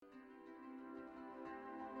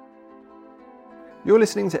You're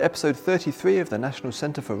listening to episode 33 of the National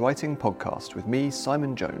Centre for Writing podcast with me,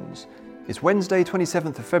 Simon Jones. It's Wednesday,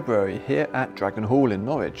 27th of February here at Dragon Hall in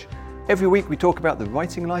Norwich. Every week we talk about the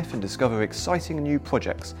writing life and discover exciting new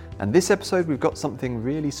projects. And this episode we've got something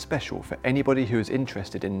really special for anybody who is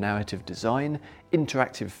interested in narrative design,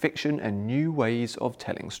 interactive fiction and new ways of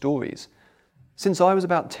telling stories. Since I was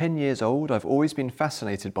about 10 years old, I've always been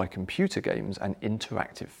fascinated by computer games and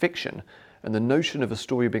interactive fiction. And the notion of a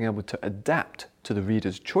story being able to adapt to the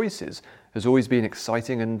reader's choices has always been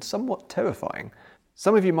exciting and somewhat terrifying.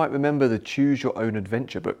 Some of you might remember the Choose Your Own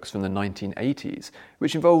Adventure books from the 1980s,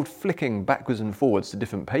 which involved flicking backwards and forwards to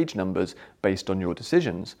different page numbers based on your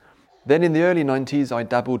decisions. Then in the early 90s, I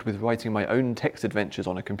dabbled with writing my own text adventures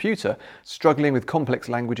on a computer, struggling with complex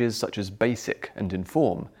languages such as BASIC and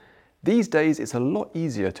Inform. These days, it's a lot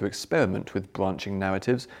easier to experiment with branching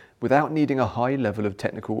narratives without needing a high level of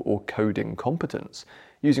technical or coding competence,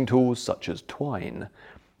 using tools such as Twine.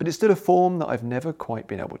 But it's still a form that I've never quite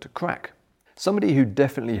been able to crack. Somebody who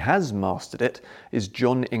definitely has mastered it is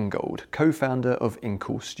Jon Ingold, co-founder of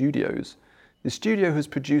Inkold Studios. The studio has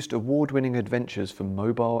produced award-winning adventures for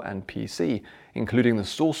mobile and PC, including the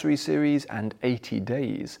Sorcery series and 80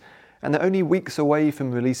 Days, and they're only weeks away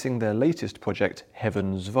from releasing their latest project,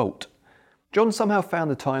 Heaven's Vault. Jon somehow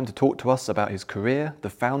found the time to talk to us about his career, the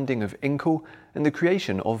founding of Inkold, and the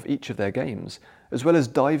creation of each of their games, as well as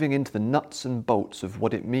diving into the nuts and bolts of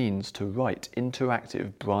what it means to write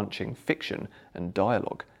interactive, branching fiction and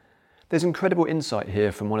dialogue. There's incredible insight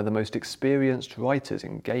here from one of the most experienced writers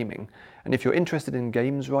in gaming, and if you're interested in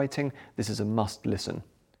games writing, this is a must listen.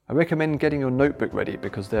 I recommend getting your notebook ready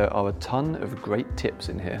because there are a ton of great tips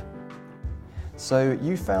in here. So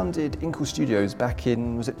you founded Inkold Studios back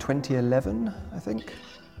in, was it 2011, I think?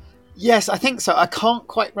 Yes, I think so. I can't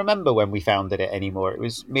quite remember when we founded it anymore. It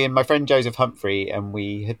was me and my friend Joseph Humphrey, and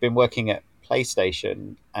we had been working at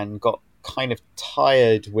PlayStation and got kind of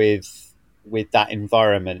tired with that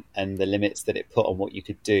environment and the limits that it put on what you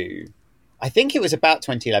could do. I think it was about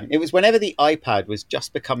 2011. It was whenever the iPad was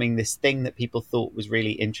just becoming this thing that people thought was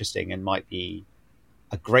really interesting and might be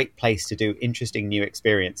a great place to do interesting new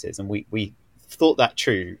experiences. And we thought that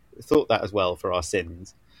as well for our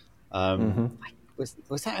sins.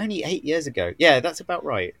 Was that only 8 years ago? Yeah, that's about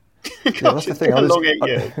right. Gosh, yeah, that's the thing. A long 8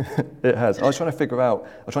 years. It has. I was trying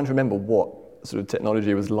to remember what sort of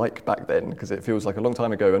technology was like back then, because it feels like a long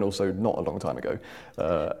time ago and also not a long time ago.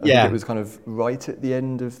 I think it was kind of right at the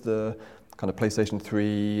end of the kind of PlayStation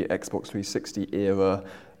 3, Xbox 360 era.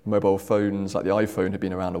 Mobile phones, like the iPhone, had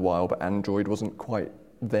been around a while, but Android wasn't quite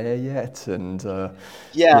there yet. And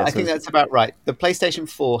I think that's about right. The PlayStation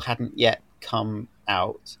 4 hadn't yet come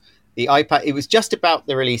out. The iPad, it was just about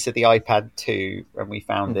the release of the iPad 2 when we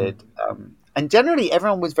founded. And generally,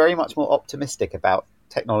 everyone was very much more optimistic about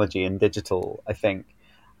technology and digital, I think.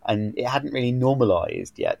 And it hadn't really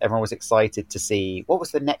normalized yet. Everyone was excited to see what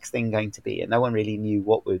was the next thing going to be. And no one really knew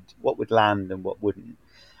what would land and what wouldn't.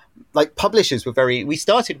 Like publishers we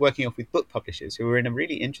started working off with book publishers who were in a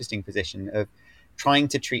really interesting position of trying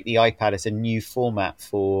to treat the iPad as a new format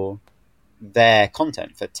for their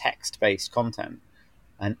content, for text-based content.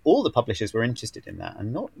 And all the publishers were interested in that,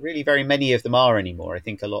 and not really very many of them are anymore. I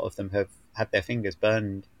think a lot of them have had their fingers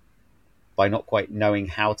burned by not quite knowing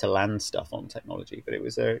how to land stuff on technology. But it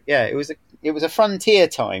was a frontier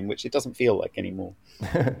time, which it doesn't feel like anymore.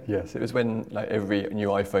 Yes, it was when like every new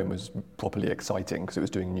iPhone was properly exciting because it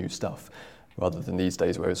was doing new stuff, rather than these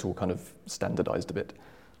days where it's all kind of standardized a bit.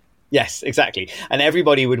 Yes, exactly. And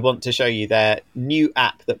everybody would want to show you their new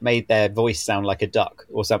app that made their voice sound like a duck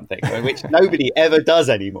or something, which nobody ever does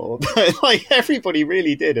anymore. But like everybody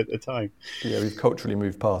really did at the time. Yeah, we've culturally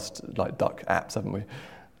moved past like duck apps, haven't we?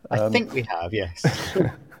 I think we have, yes.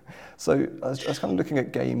 So I was kind of looking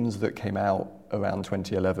at games that came out around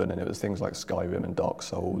 2011, and it was things like Skyrim and Dark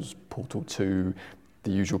Souls, Portal 2,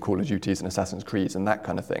 the usual Call of Duties and Assassin's Creeds and that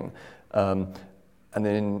kind of thing. And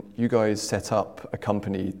then you guys set up a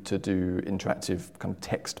company to do interactive kind of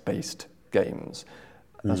text-based games.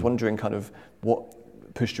 I was wondering kind of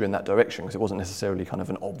what pushed you in that direction, because it wasn't necessarily kind of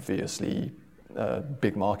an obviously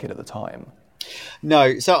big market at the time.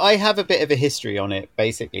 No, so I have a bit of a history on it,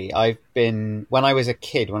 basically. When I was a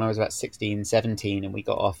kid, when I was about 16, 17, and we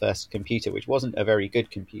got our first computer, which wasn't a very good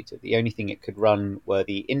computer. The only thing it could run were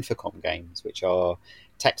the Infocom games, which are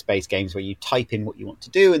text-based games where you type in what you want to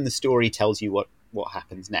do and the story tells you what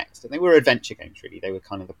happens next. And they were adventure games, really. They were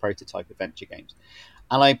kind of the prototype adventure games.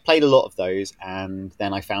 And I played a lot of those, and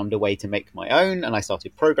then I found a way to make my own, and I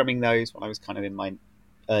started programming those when I was kind of in my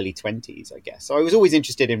early 20s, I guess. So I was always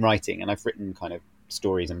interested in writing, and I've written kind of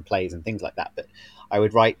stories and plays and things like that. But I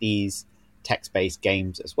would write these text-based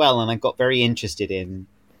games as well, and I got very interested in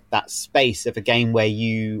that space of a game where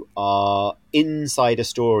you are inside a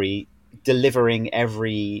story, delivering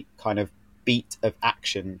every kind of beat of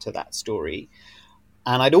action to that story.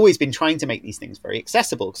 And I'd always been trying to make these things very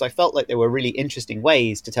accessible because I felt like there were really interesting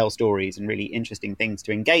ways to tell stories and really interesting things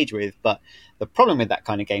to engage with. But the problem with that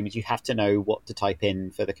kind of game is you have to know what to type in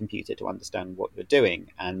for the computer to understand what you're doing.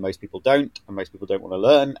 And most people don't, and most people don't want to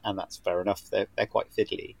learn. And that's fair enough. They're quite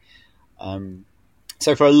fiddly.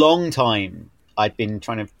 So for a long time, I'd been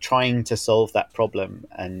trying to solve that problem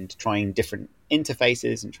and trying different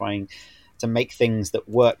interfaces and trying to make things that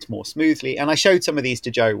worked more smoothly. And I showed some of these to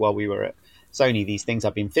Joe while we were at Sony, these things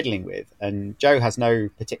I've been fiddling with. And Joe has no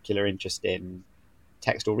particular interest in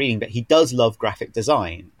text or reading, but he does love graphic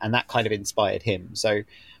design, and that kind of inspired him. So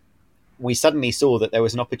we suddenly saw that there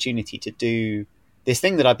was an opportunity to do this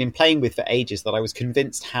thing that I've been playing with for ages that I was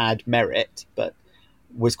convinced had merit, but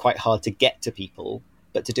was quite hard to get to people,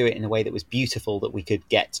 but to do it in a way that was beautiful, that we could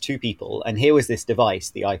get to people. And here was this device,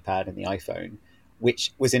 the iPad and the iPhone,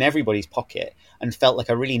 which was in everybody's pocket and felt like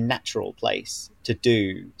a really natural place to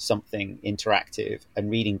do something interactive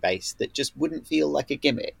and reading based that just wouldn't feel like a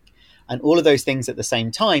gimmick. And all of those things at the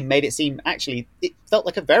same time made it seem, actually, it felt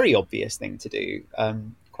like a very obvious thing to do,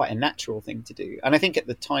 quite a natural thing to do. And I think at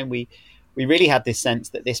the time we really had this sense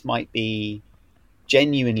that this might be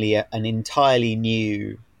genuinely an entirely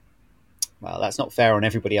new, well, that's not fair on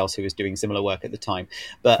everybody else who was doing similar work at the time,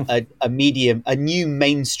 but a new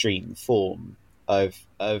mainstream form of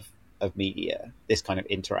media, this kind of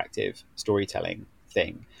interactive storytelling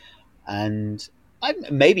thing. And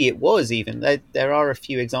maybe it was even, there are a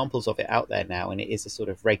few examples of it out there now, and it is a sort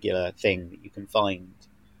of regular thing that you can find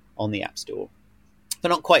on the App Store, but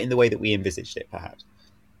not quite in the way that we envisaged it, perhaps.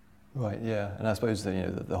 Right, yeah, and I suppose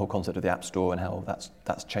that, the whole concept of the App Store and how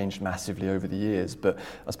that's changed massively over the years. But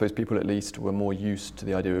I suppose people at least were more used to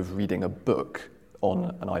the idea of reading a book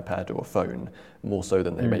on an iPad or a phone, more so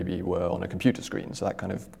than they maybe were on a computer screen. So that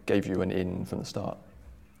kind of gave you an in from the start.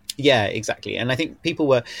 Yeah, exactly. And I think people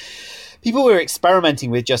were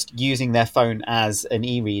experimenting with just using their phone as an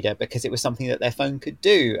e-reader because it was something that their phone could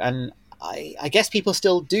do. And I guess people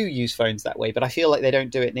still do use phones that way, but I feel like they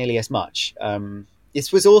don't do it nearly as much.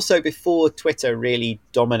 This was also before Twitter really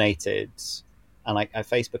dominated, and like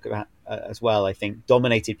Facebook as well, I think,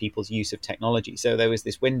 dominated people's use of technology. So there was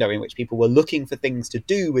this window in which people were looking for things to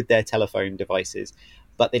do with their telephone devices,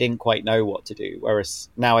 but they didn't quite know what to do. Whereas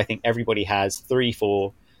now I think everybody has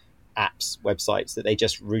 3-4 apps, websites that they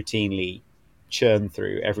just routinely churn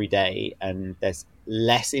through every day, and there's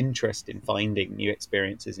less interest in finding new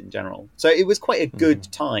experiences in general. So it was quite a good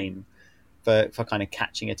time for kind of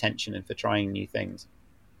catching attention and for trying new things.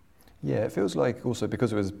 Yeah, it feels like also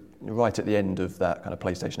because it was right at the end of that kind of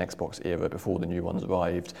PlayStation, Xbox era before the new ones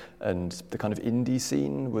arrived, and the kind of indie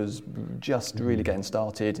scene was just really getting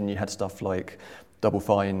started, and you had stuff like Double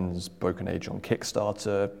Fine's Broken Age on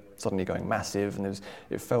Kickstarter suddenly going massive, and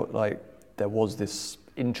it felt like there was this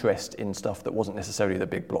interest in stuff that wasn't necessarily the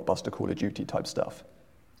big blockbuster Call of Duty type stuff.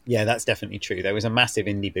 Yeah, that's definitely true. There was a massive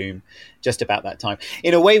indie boom just about that time.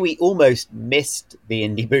 In a way, we almost missed the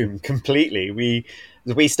indie boom completely.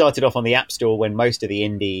 We started off on the App Store when most of the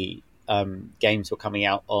indie games were coming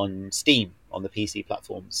out on Steam, on the PC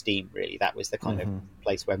platform Steam, really. That was the kind of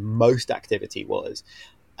place where most activity was.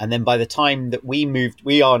 And then by the time that we moved,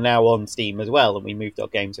 we are now on Steam as well, and we moved our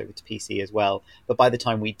games over to PC as well. But by the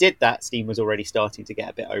time we did that, Steam was already starting to get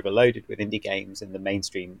a bit overloaded with indie games, and the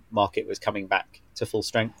mainstream market was coming back to full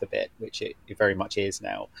strength a bit, which it very much is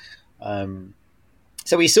now.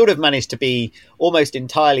 So we sort of managed to be almost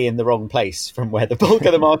entirely in the wrong place from where the bulk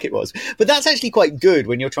of the market was. But that's actually quite good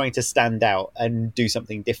when you're trying to stand out and do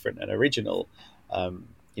something different and original.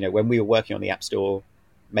 When we were working on the App Store,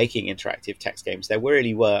 making interactive text games, there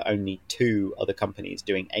really were only 2 other companies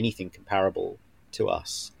doing anything comparable to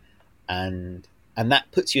us. And that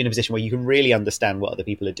puts you in a position where you can really understand what other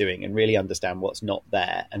people are doing and really understand what's not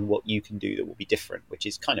there and what you can do that will be different, which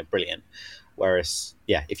is kind of brilliant. Whereas,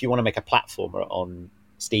 yeah, if you want to make a platformer on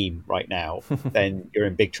Steam right now, then you're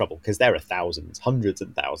in big trouble because there are thousands, hundreds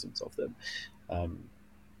and thousands of them.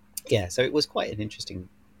 So it was quite an interesting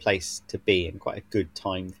place to be and quite a good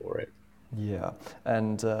time for it. Yeah,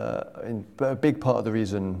 and a big part of the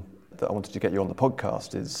reason that I wanted to get you on the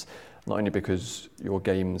podcast is not only because your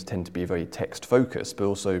games tend to be very text-focused, but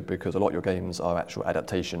also because a lot of your games are actual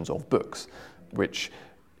adaptations of books, which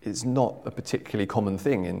is not a particularly common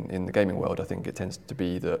thing in the gaming world. I think it tends to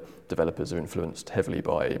be that developers are influenced heavily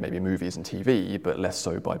by maybe movies and TV, but less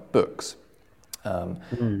so by books.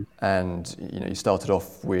 And you started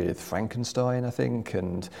off with Frankenstein, I think,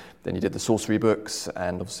 and then you did the sorcery books,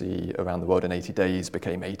 and obviously Around the World in 80 Days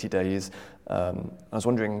became 80 Days. I was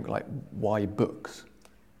wondering, why books?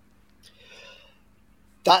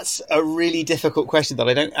 That's a really difficult question that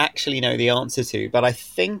I don't actually know the answer to, but I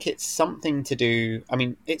think it's something to do... I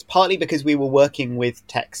mean, it's partly because we were working with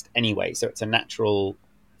text anyway, so it's a natural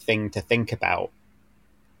thing to think about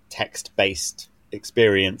text-based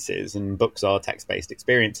experiences, and books are text-based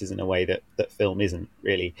experiences in a way that film isn't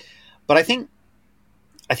really. But I think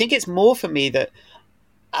it's more for me that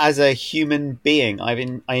as a human being, I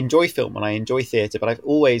enjoy film and I enjoy theatre, but I've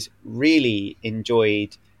always really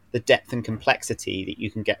enjoyed the depth and complexity that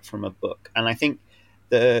you can get from a book. And I think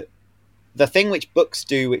the thing which books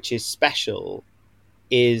do, which is special,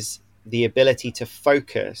 is the ability to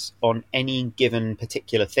focus on any given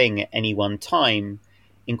particular thing at any one time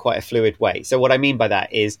in quite a fluid way. So what I mean by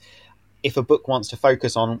that is, if a book wants to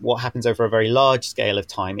focus on what happens over a very large scale of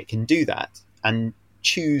time, it can do that and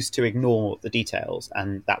choose to ignore the details,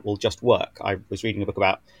 and that will just work. I was reading a book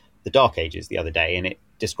about the Dark Ages the other day, and it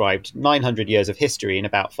described 900 years of history in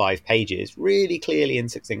about 5 pages, really clearly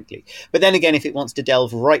and succinctly. But then again, if it wants to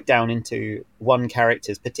delve right down into one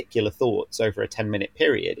character's particular thoughts over a 10-minute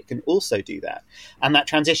period, it can also do that. And that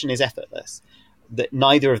transition is effortless. That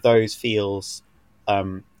neither of those feels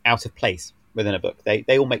out of place within a book.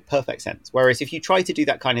 They all make perfect sense. Whereas if you try to do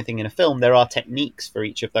that kind of thing in a film, there are techniques for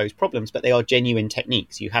each of those problems, but they are genuine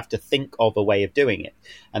techniques. You have to think of a way of doing it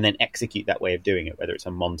and then execute that way of doing it, whether it's a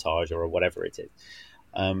montage or whatever it is.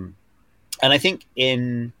 And I think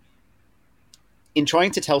in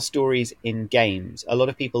trying to tell stories in games, a lot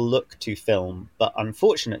of people look to film, but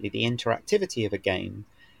unfortunately the interactivity of a game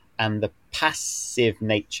and the passive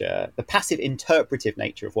interpretive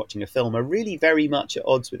nature of watching a film are really very much at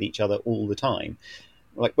odds with each other all the time.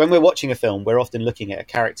 Like when we're watching a film, we're often looking at a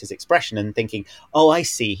character's expression and thinking, oh, I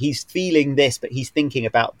see, he's feeling this, but he's thinking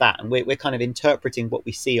about that. And we're kind of interpreting what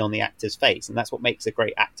we see on the actor's face. And that's what makes a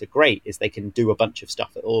great actor great, is they can do a bunch of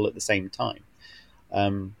stuff all at the same time.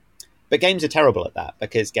 But games are terrible at that,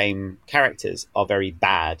 because game characters are very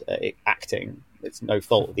bad at acting. It's no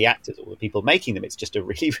fault of the actors or the people making them. It's just a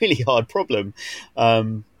really, really hard problem.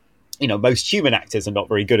 Most human actors are not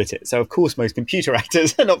very good at it. So, of course, most computer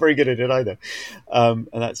actors are not very good at it either. And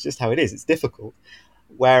that's just how it is. It's difficult.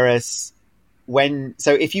 Whereas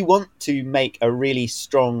if you want to make a really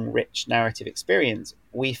strong, rich narrative experience,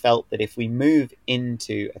 we felt that if we move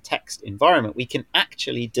into a text environment, we can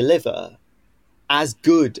actually deliver as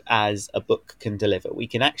good as a book can deliver. We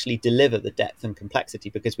can actually deliver the depth and complexity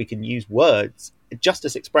because we can use words just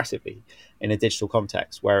as expressively in a digital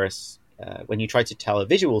context. Whereas when you try to tell a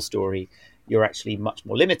visual story, you're actually much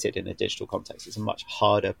more limited in a digital context. It's a much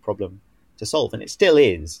harder problem to solve. And it still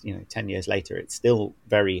is, 10 years later, it's still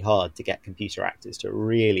very hard to get computer actors to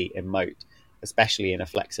really emote, especially in a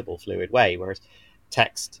flexible, fluid way. Whereas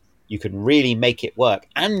text, you can really make it work,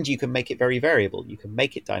 and you can make it very variable. You can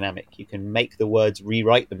make it dynamic. You can make the words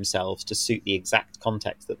rewrite themselves to suit the exact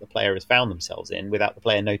context that the player has found themselves in without the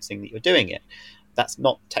player noticing that you're doing it. That's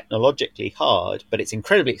not technologically hard, but it's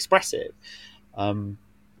incredibly expressive. I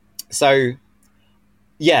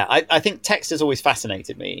think text has always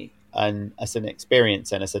fascinated me, and as an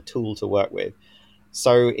experience and as a tool to work with.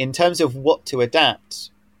 So in terms of what to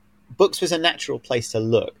adapt, books was a natural place to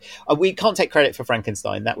look. We can't take credit for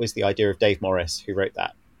Frankenstein. That was the idea of Dave Morris, who wrote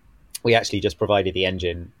that. We actually just provided the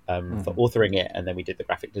engine for authoring it, and then we did the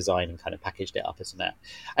graphic design and kind of packaged it up as an app.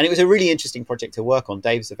 And it was a really interesting project to work on.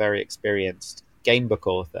 Dave's a very experienced game book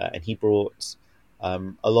author, and he brought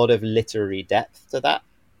a lot of literary depth to that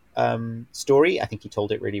story. I think he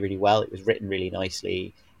told it really, really well. It was written really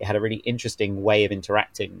nicely. It had a really interesting way of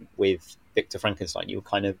interacting with Victor Frankenstein. You were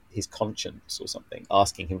kind of his conscience or something,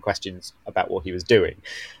 asking him questions about what he was doing.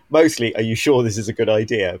 Mostly, are you sure this is a good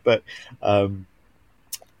idea? But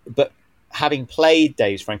having played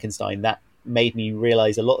Dave's Frankenstein, that made me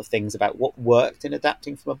realize a lot of things about what worked in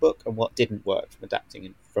adapting from a book and what didn't work from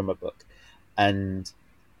adapting from a book. And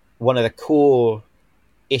one of the core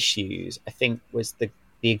issues, I think, was the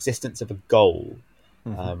existence of a goal.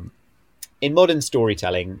 In modern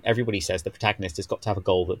storytelling, everybody says the protagonist has got to have a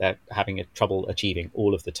goal that they're having trouble achieving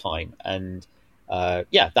all of the time. And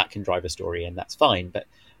that can drive a story, and that's fine. But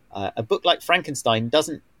a book like Frankenstein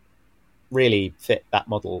doesn't really fit that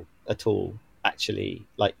model at all, actually.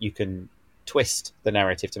 Like, you can twist the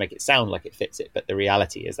narrative to make it sound like it fits it, but the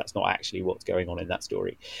reality is that's not actually what's going on in that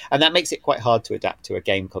story. And that makes it quite hard to adapt to a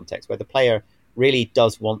game context where the player really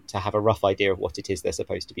does want to have a rough idea of what it is they're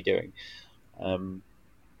supposed to be doing.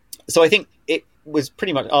 So I think it was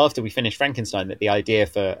pretty much after we finished Frankenstein that the idea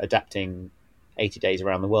for adapting 80 Days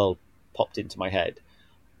Around the World popped into my head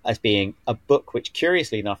as being a book which,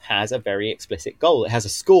 curiously enough, has a very explicit goal. It has a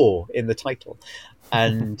score in the title.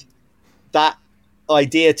 And that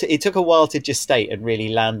idea, it took a while to gestate and really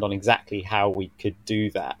land on exactly how we could do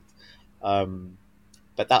that.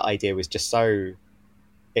 But that idea was just so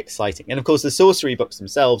exciting. And of course, the sorcery books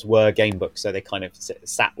themselves were game books, so they kind of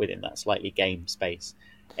sat within that slightly game space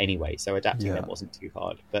anyway. So adapting them wasn't too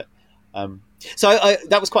hard. But so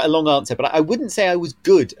that was quite a long answer, but I wouldn't say I was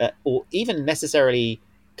good at, or even necessarily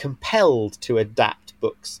compelled to adapt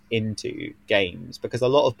books into games, because a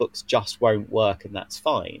lot of books just won't work, and that's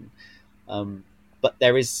fine. But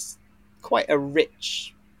there is quite a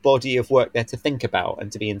rich body of work there to think about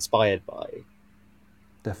and to be inspired by.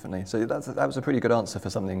 Definitely. So that was a pretty good answer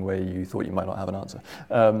for something where you thought you might not have an answer.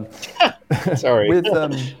 Sorry.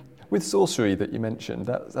 With sorcery that you mentioned,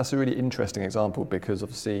 that's a really interesting example, because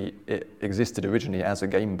obviously it existed originally as a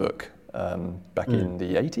game book back in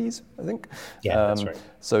the 80s, I think. Yeah, that's right.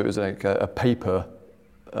 So it was like a paper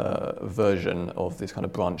version of this kind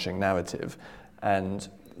of branching narrative. And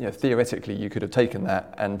theoretically, you could have taken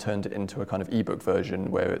that and turned it into a kind of ebook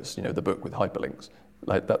version where it's the book with hyperlinks.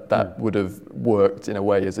 Like that would have worked in a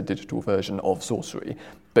way as a digital version of sorcery,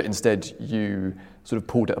 but instead you sort of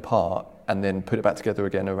pulled it apart and then put it back together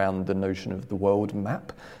again around the notion of the world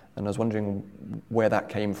map. And I was wondering where that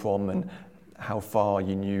came from and how far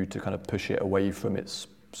you knew to kind of push it away from its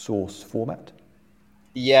source format.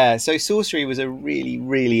 Yeah, so sorcery was a really,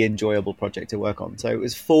 really enjoyable project to work on. So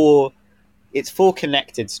it's four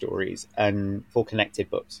connected stories and 4 connected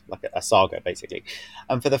books, like a saga, basically.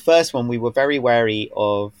 And for the first one, we were very wary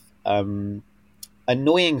of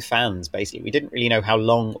annoying fans, basically. We didn't really know how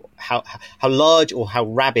large or how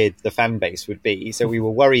rabid the fan base would be. So we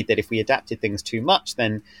were worried that if we adapted things too much,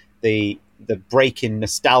 then the break in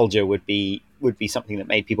nostalgia would be something that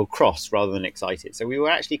made people cross rather than excited. So we were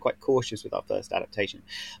actually quite cautious with our first adaptation.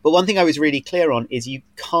 But one thing I was really clear on is you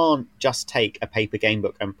can't just take a paper game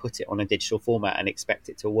book and put it on a digital format and expect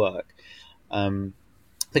it to work.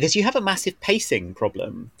 Because you have a massive pacing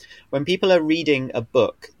problem. When people are reading a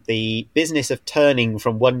book, the business of turning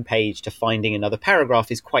from one page to finding another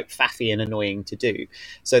paragraph is quite faffy and annoying to do.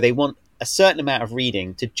 So they want a certain amount of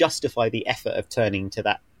reading to justify the effort of turning to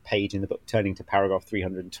that page in the book, turning to paragraph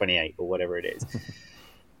 328 or whatever it is.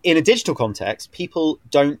 In a digital context, people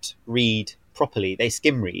don't read properly. They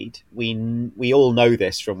skim read. We all know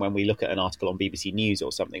this from when we look at an article on BBC News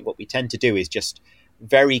or something. What we tend to do is just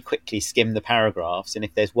very quickly skim the paragraphs, and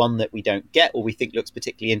if there's one that we don't get or we think looks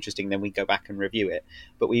particularly interesting, then we go back and review it.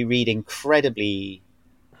 But we read we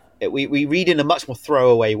read in a much more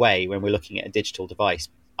throwaway way when we're looking at a digital device.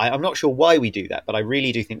 I'm not sure why we do that, but I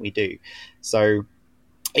really do think we do. So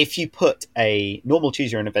if you put a normal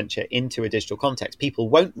choose your own adventure into a digital context, people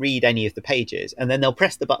won't read any of the pages, and then they'll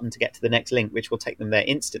press the button to get to the next link, which will take them there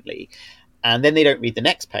instantly. And then they don't read the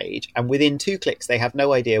next page, and within 2 clicks, they have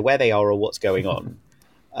no idea where they are or what's going on.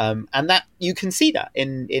 And that you can see that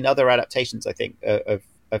in other adaptations, I think, of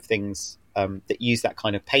things that use that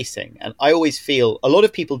kind of pacing. And I always feel a lot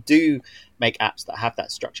of people do make apps that have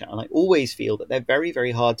that structure, and I always feel that they're very,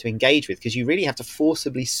 very hard to engage with, because you really have to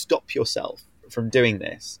forcibly stop yourself from doing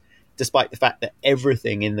this, despite the fact that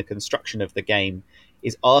everything in the construction of the game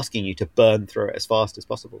is asking you to burn through it as fast as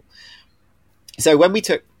possible. So when we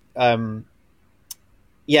took after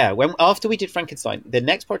we did Frankenstein, the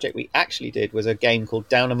next project we actually did was a game called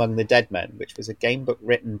Down Among the Dead Men, which was a game book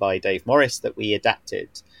written by Dave Morris that we adapted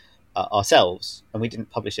ourselves, and we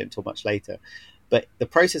didn't publish it until much later. But the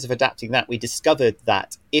process of adapting that, we discovered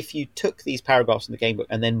that if you took these paragraphs in the game book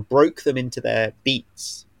and then broke them into their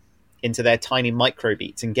beats, into their tiny micro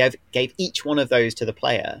beats, and gave each one of those to the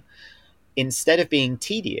player, instead of being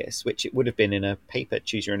tedious, which it would have been in a paper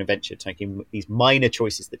choose your own adventure, taking these minor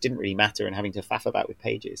choices that didn't really matter and having to faff about with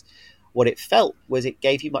pages, what it felt was it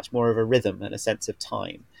gave you much more of a rhythm and a sense of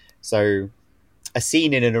time. So a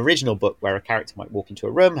scene in an original book where a character might walk into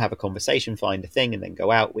a room, have a conversation, find a thing, and then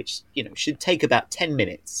go out, which should take about 10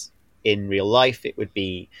 minutes. In real life, it would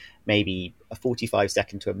be maybe a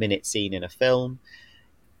 45-second to a minute scene in a film.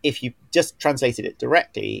 If you just translated it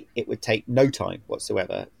directly, it would take no time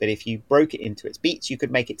whatsoever. But if you broke it into its beats, you could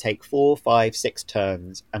make it take 4, 5, 6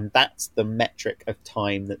 turns. And that's the metric of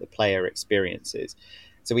time that the player experiences.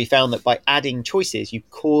 So we found that by adding choices, you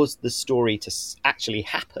caused the story to actually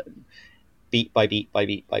happen beat by beat by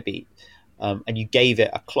beat by beat. And you gave it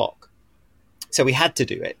a clock. So we had to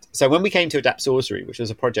do it. So when we came to adapt Sorcery, which was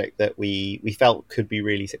a project that we felt could be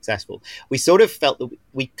really successful, we sort of felt that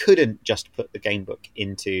we couldn't just put the game book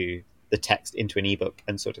into the text, into an ebook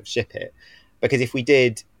and sort of ship it. Because if we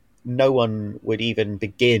did, no one would even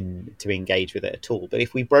begin to engage with it at all. But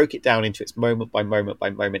if we broke it down into its moment by moment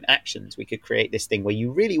by moment actions, we could create this thing where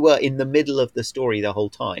you really were in the middle of the story the whole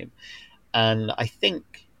time. And I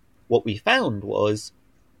think what we found was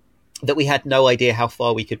that we had no idea how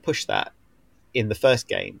far we could push that in the first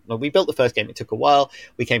game. When we built the first game, it took a while.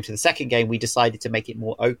 We came to the second game, we decided to make it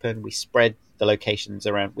more open. We spread the locations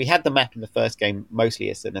around. We had the map in the first game mostly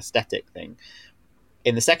as an aesthetic thing.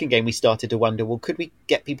 In the second game, we started to wonder, well, could we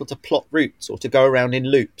get people to plot routes or to go around in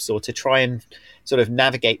loops or to try and sort of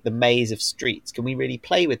navigate the maze of streets? Can we really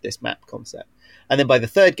play with this map concept? And then by the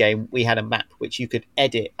third game, we had a map which you could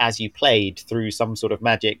edit as you played through some sort of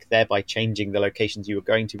magic, thereby changing the locations you were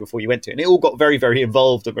going to before you went to. And it all got very, very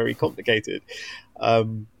involved and very complicated.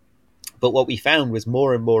 But what we found was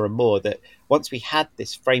more and more and more that once we had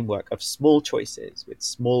this framework of small choices with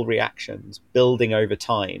small reactions building over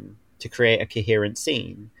time to create a coherent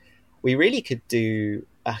scene, we really could do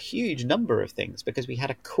a huge number of things because we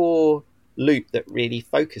had a core loop that really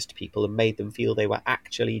focused people and made them feel they were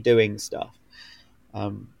actually doing stuff.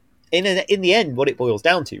 In the end, what it boils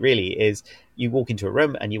down to really is you walk into a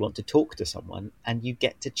room and you want to talk to someone and you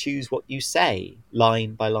get to choose what you say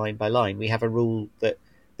line by line by line. We have a rule that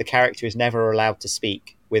the character is never allowed to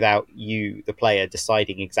speak without you, the player,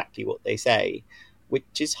 deciding exactly what they say,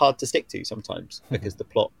 which is hard to stick to sometimes because the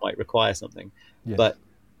plot might require something. Yes. But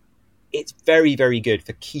it's very, very good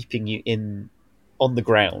for keeping you on the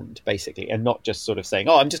ground, basically, and not just sort of saying,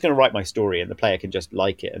 oh, I'm just going to write my story and the player can just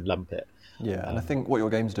like it and lump it. Yeah, and I think what your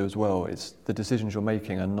games do as well is the decisions you're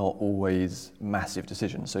making are not always massive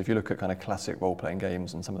decisions. So if you look at kind of classic role-playing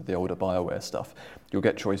games and some of the older BioWare stuff, you'll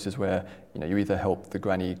get choices where, you know, you either help the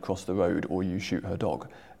granny cross the road or you shoot her dog.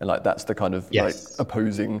 And like that's the kind of like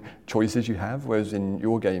opposing choices you have. Whereas in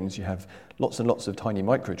your games, you have lots and lots of tiny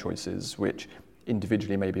micro choices, which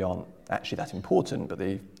individually maybe aren't actually that important, but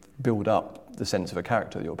they build up the sense of a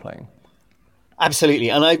character that you're playing. Absolutely,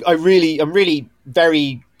 and I'm really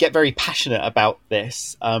very passionate about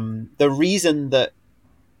this. The reason that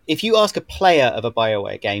if you ask a player of a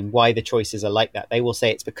BioWare game why the choices are like that, they will say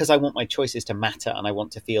it's because I want my choices to matter and I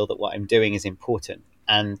want to feel that what I'm doing is important.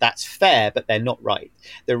 And that's fair, but they're not right.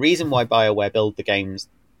 The reason why BioWare build the games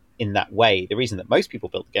in that way, the reason that most people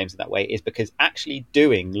build the games in that way is because actually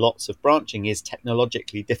doing lots of branching is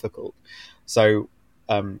technologically difficult. So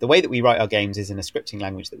the way that we write our games is in a scripting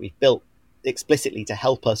language that we've built explicitly to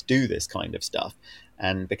help us do this kind of stuff.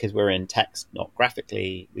 And because we're in text, not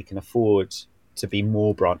graphically, we can afford to be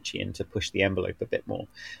more branchy and to push the envelope a bit more.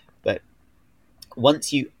 But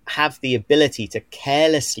once you have the ability to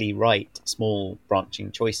carelessly write small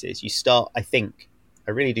branching choices, you start, I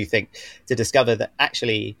really do think, to discover that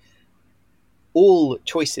actually all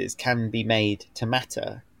choices can be made to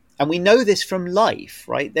matter. And we know this from life,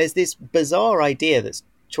 right? There's this bizarre idea that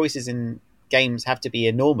choices in games have to be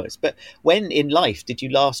enormous. But when in life did you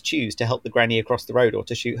last choose to help the granny across the road or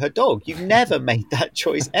to shoot her dog? You've never made that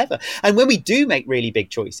choice ever. And when we do make really big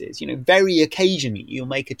choices, you know, very occasionally you'll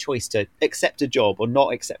make a choice to accept a job or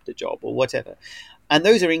not accept a job or whatever. And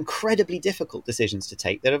those are incredibly difficult decisions to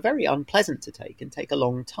take that are very unpleasant to take and take a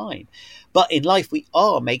long time. But in life, we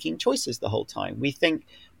are making choices the whole time. We think,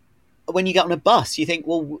 when you get on a bus, you think,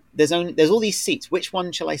 well, there's all these seats. Which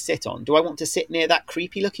one shall I sit on? Do I want to sit near that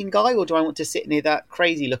creepy looking guy, or do I want to sit near that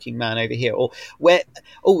crazy looking man over here? Or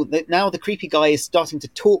now the creepy guy is starting to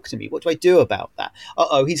talk to me. What do I do about that?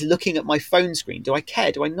 He's looking at my phone screen. Do I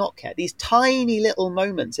care? Do I not care? These tiny little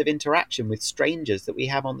moments of interaction with strangers that we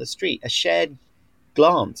have on the street, a shared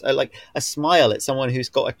glance, like a smile at someone who's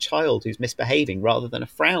got a child who's misbehaving rather than a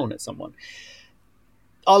frown at someone.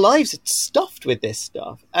 Our lives are stuffed with this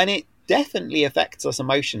stuff, and it definitely affects us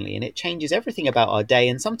emotionally, and it changes everything about our day.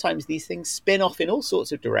 And sometimes these things spin off in all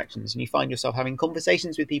sorts of directions, and you find yourself having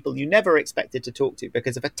conversations with people you never expected to talk to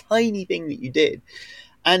because of a tiny thing that you did.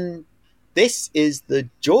 And this is the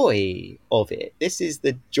joy of it. This is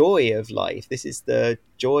the joy of life. This is the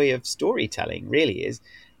joy of storytelling, really,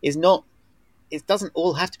 is not, it doesn't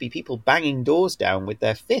all have to be people banging doors down with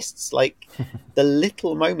their fists. Like the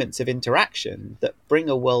little moments of interaction that bring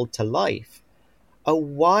a world to life are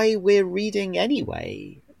why we're reading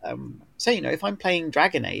anyway. So, you know, if I'm playing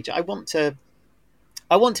Dragon Age, I want to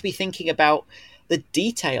be thinking about the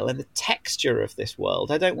detail and the texture of this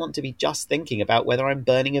world. I don't want to be just thinking about whether I'm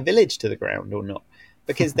burning a village to the ground or not,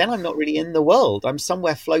 because then I'm not really in the world. I'm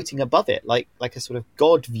somewhere floating above it, like a sort of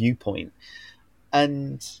God viewpoint.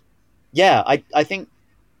 And yeah, I think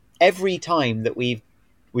every time that we've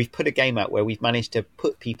put a game out where we've managed to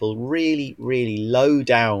put people really, really low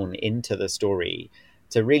down into the story,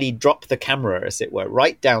 to really drop the camera, as it were,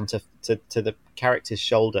 right down to the character's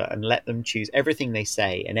shoulder and let them choose everything they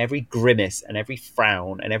say and every grimace and every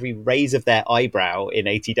frown and every raise of their eyebrow in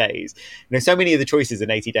 80 days. So many of the choices in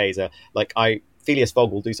 80 days are like, Phileas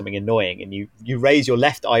Fogg will do something annoying and you raise your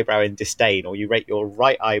left eyebrow in disdain, or you rate your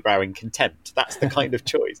right eyebrow in contempt. That's the kind of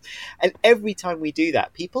choice. And every time we do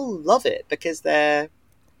that, people love it because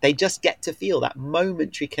they just get to feel that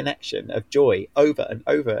momentary connection of joy over and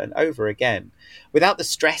over and over again, without the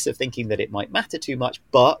stress of thinking that it might matter too much,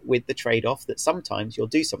 but with the trade-off that sometimes you'll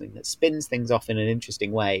do something that spins things off in an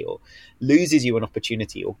interesting way, or loses you an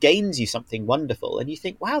opportunity, or gains you something wonderful. And you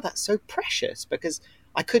think, wow, that's so precious, because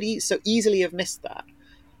I could so easily have missed that.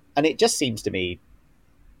 And it just seems to me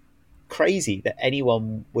crazy that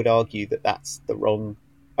anyone would argue that that's the wrong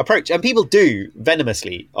approach. And people do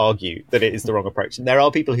venomously argue that it is the wrong approach. And there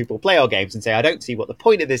are people who will play our games and say, I don't see what the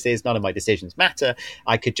point of this is. None of my decisions matter.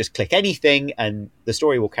 I could just click anything and the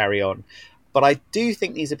story will carry on. But I do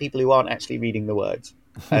think these are people who aren't actually reading the words.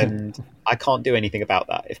 And I can't do anything about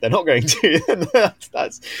that. If they're not going to,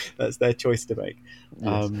 that's their choice to make.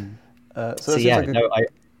 Yes.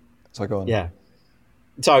 Sorry, go on. Yeah.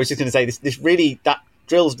 So I was just going to say this really, that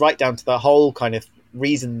drills right down to the whole kind of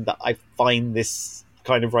reason that I find this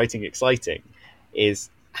kind of writing exciting, is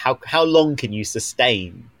how long can you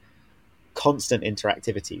sustain constant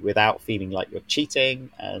interactivity without feeling like you're cheating,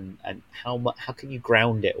 and how can you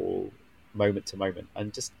ground it all moment to moment,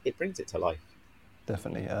 and just it brings it to life.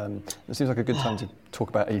 Definitely. It seems like a good time to talk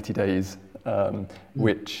about 80 Days,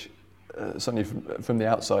 which certainly from the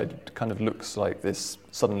outside kind of looks like this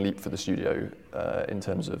sudden leap for the studio in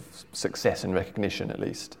terms of success and recognition, at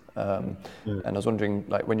least. And I was wondering,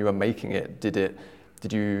 like, when you were making it, did it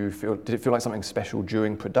feel like something special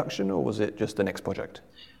during production, or was it just the next project?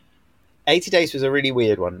 80 Days was a really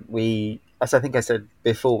weird one. As I think I said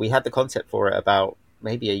before, we had the concept for it about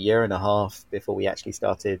maybe a year and a half before we actually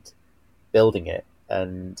started building it.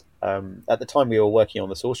 And at the time we were working on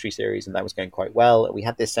the Sorcery series, and that was going quite well. We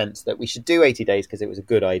had this sense that we should do 80 Days because it was a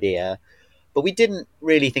good idea, but we didn't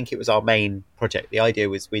really think it was our main project. The idea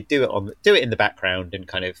was we'd do it in the background and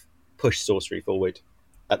kind of push Sorcery forward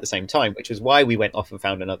at the same time, which was why we went off and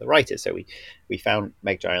found another writer. So we found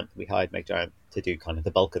Meg Giant. We hired Meg Giant to do kind of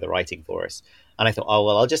the bulk of the writing for us. And I thought, oh,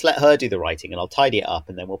 well, I'll just let her do the writing and I'll tidy it up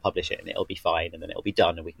and then we'll publish it and it'll be fine and then it'll be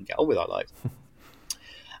done and we can get on with our lives.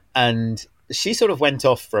 And she sort of went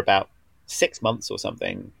off for about 6 months or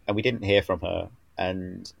something and we didn't hear from her.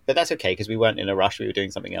 But that's okay because we weren't in a rush. We were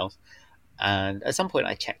doing something else. And at some point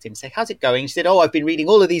I checked in and said, how's it going? She said, oh, I've been reading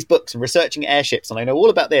all of these books and researching airships and I know all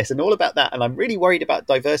about this and all about that. And I'm really worried about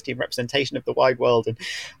diversity and representation of the wide world. And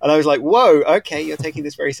I was like, whoa, okay, you're taking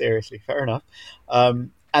this very seriously. Fair enough.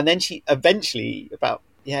 And then she eventually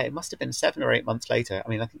it must have been 7 or 8 months later. I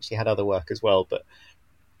mean, I think she had other work as well, but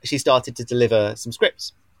she started to deliver some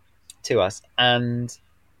scripts to us. And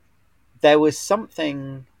there was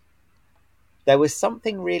something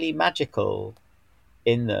really magical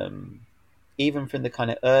in them, even from the kind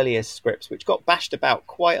of earliest scripts, which got bashed about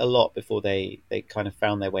quite a lot before they kind of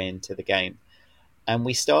found their way into the game. And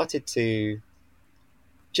we started to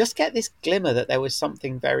just get this glimmer that there was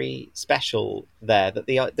something very special there, that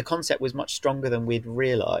the concept was much stronger than we'd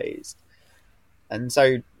realised. And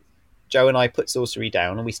so Joe and I put Sorcery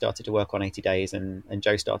down and we started to work on 80 Days and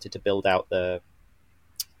Joe started to build out the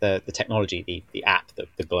technology, the app,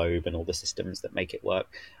 the globe and all the systems that make it work.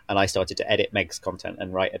 And I started to edit Meg's content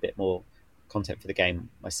and write a bit more content for the game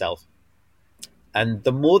myself. And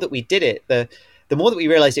the more that we did it, the more that we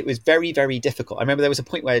realized it was very, very difficult. I remember there was a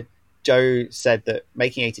point where Joe said that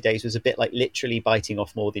making 80 Days was a bit like literally biting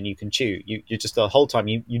off more than you can chew. You just the whole time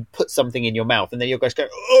you put something in your mouth and then you're going to go,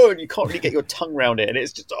 oh, and you can't really get your tongue around it. And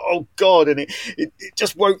it's just, oh God. And it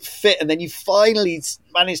just won't fit. And then you finally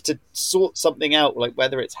manage to sort something out, like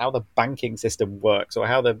whether it's how the banking system works or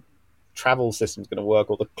how the travel system's going to work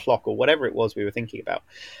or the clock or whatever it was we were thinking about.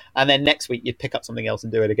 And then next week you'd pick up something else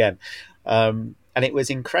and do it again. And it was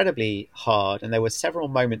incredibly hard. And there were several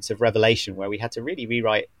moments of revelation where we had to really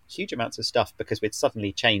rewrite huge amounts of stuff because we'd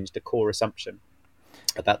suddenly changed a core assumption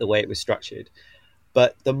about the way it was structured.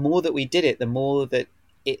 But the more that we did it, the more that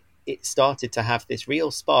it started to have this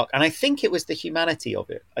real spark. And I think it was the humanity of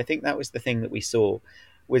it. I think that was the thing that we saw,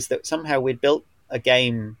 was that somehow we'd built a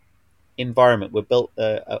game environment, we'd built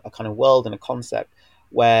a kind of world and a concept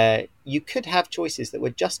where you could have choices that were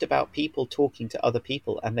just about people talking to other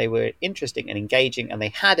people, and they were interesting and engaging, and they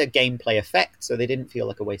had a gameplay effect, so they didn't feel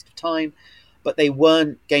like a waste of time, but they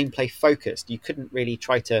weren't gameplay focused. You couldn't really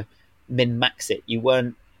try to min-max it. You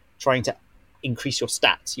weren't trying to increase your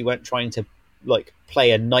stats. You weren't trying to like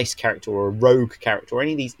play a nice character or a rogue character or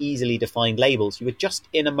any of these easily defined labels. You were just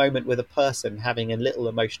in a moment with a person having a little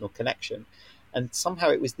emotional connection, and somehow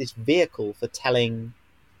it was this vehicle for telling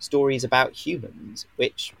stories about humans,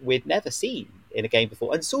 which we'd never seen in a game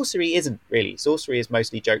before. And sorcery isn't really. Sorcery is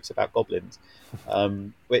mostly jokes about goblins,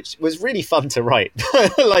 which was really fun to write.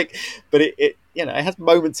 Like, but it you know, it has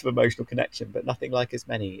moments of emotional connection, but nothing like as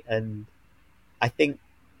many. And I think,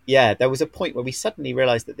 yeah, there was a point where we suddenly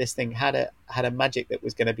realized that this thing had a magic that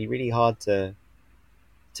was going to be really hard to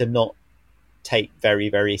not take very,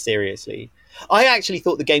 very seriously. I actually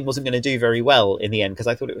thought the game wasn't going to do very well in the end because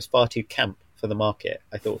I thought it was far too camp for the market.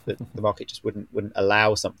 I thought that the market just wouldn't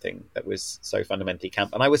allow something that was so fundamentally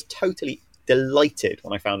camp, and I was totally delighted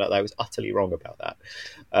when I found out that I was utterly wrong about that.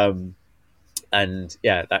 And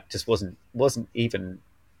yeah, that just wasn't even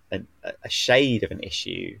a shade of an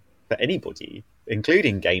issue for anybody,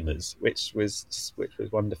 including gamers, which was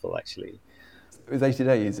wonderful actually. With 80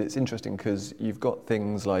 Days, it's interesting because you've got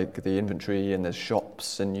things like the inventory and there's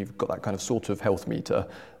shops and you've got that kind of sort of health meter,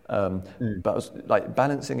 but I was, like,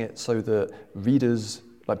 balancing it so that readers,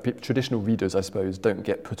 like traditional readers, I suppose, don't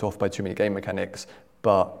get put off by too many game mechanics,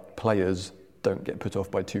 but players don't get put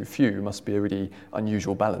off by too few. Must be a really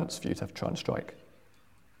unusual balance for you to have to try and strike.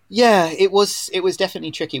 Yeah, it was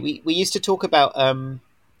definitely tricky. We used to talk about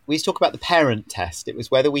the parent test. It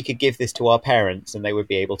was whether we could give this to our parents and they would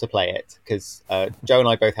be able to play it. Because Joe and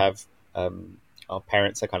I both have our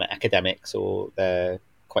parents are kind of academics or they're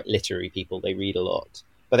quite literary people. They read a lot,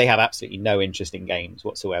 but they have absolutely no interest in games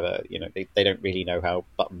whatsoever. You know, they don't really know how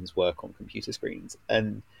buttons work on computer screens.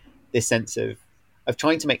 And this sense of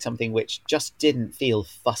trying to make something which just didn't feel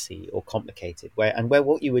fussy or complicated, where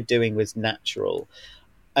what you were doing was natural.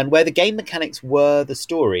 And where the game mechanics were the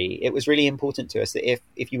story, it was really important to us that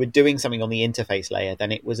if you were doing something on the interface layer, then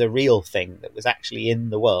it was a real thing that was actually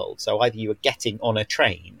in the world. So either you were getting on a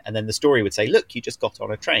train, and then the story would say, look, you just got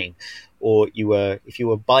on a train. Or if you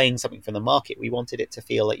were buying something from the market, we wanted it to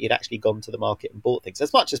feel that you'd actually gone to the market and bought things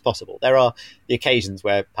as much as possible. There are the occasions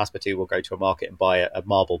where Passepartout will go to a market and buy a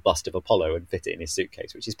marble bust of Apollo and fit it in his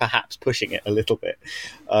suitcase, which is perhaps pushing it a little bit.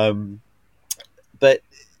 But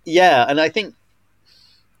yeah, and I think,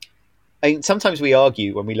 sometimes we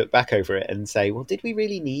argue when we look back over it and say, well, did we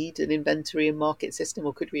really need an inventory and market system,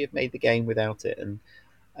 or could we have made the game without it?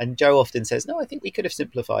 And Joe often says, no, I think we could have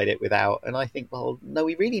simplified it without. And I think, well, no,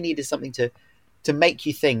 we really needed something to make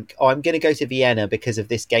you think, oh, I'm going to go to Vienna because of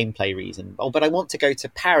this gameplay reason. Oh, but I want to go to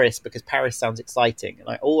Paris because Paris sounds exciting.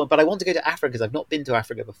 But I want to go to Africa because I've not been to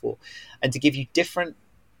Africa before. And to give you different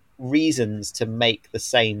reasons to make the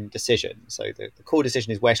same decision. So the core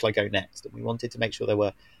decision is, where shall I go next? And we wanted to make sure there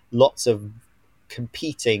were lots of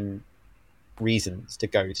competing reasons to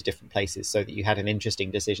go to different places so that you had an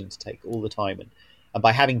interesting decision to take all the time. And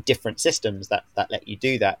by having different systems that let you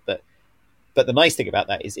do that. But the nice thing about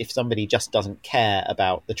that is if somebody just doesn't care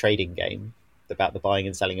about the trading game, about the buying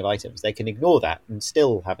and selling of items, they can ignore that and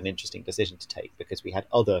still have an interesting decision to take because we had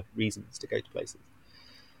other reasons to go to places.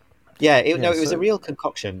 Yeah, it was a real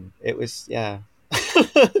concoction. It was, yeah.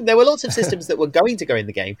 There were lots of systems that were going to go in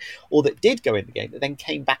the game, or that did go in the game, that then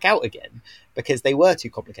came back out again because they were too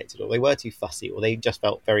complicated, or they were too fussy, or they just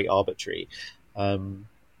felt very arbitrary.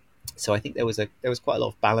 So I think there was quite a lot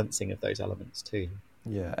of balancing of those elements too.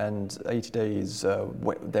 Yeah, and 80 Days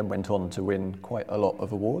then went on to win quite a lot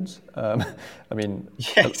of awards. I mean,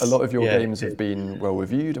 yes. a lot of your games have been well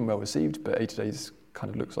reviewed and well received, but 80 Days kind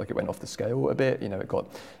of looks like it went off the scale a bit. You know,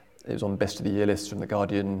 it was on best of the year lists from The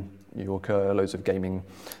Guardian, New Yorker, loads of gaming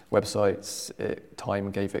websites.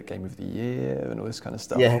 Time gave it Game of the Year and all this kind of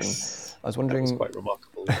stuff. Yes, and I was wondering, that was quite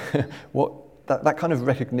remarkable. That kind of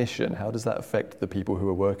recognition, how does that affect the people who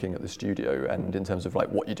are working at the studio, and in terms of like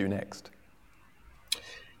what you do next?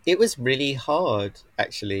 It was really hard,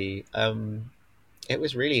 actually. It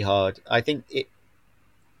was really hard. I think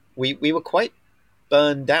we were quite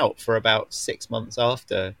burned out for about 6 months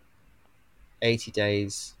after 80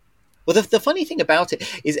 Days. Well, the funny thing about it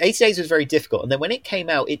is 80 Days was very difficult. And then when it came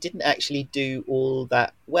out, it didn't actually do all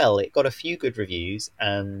that well. It got a few good reviews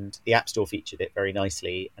and the App Store featured it very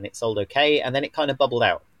nicely and it sold okay. And then it kind of bubbled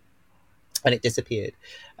out and it disappeared.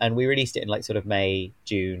 And we released it in like sort of May,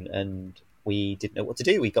 June, and we didn't know what to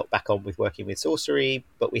do. We got back on with working with Sorcery,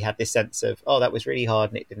 but we had this sense of, oh, that was really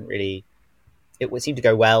hard and it seemed to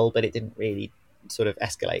go well, but it didn't really sort of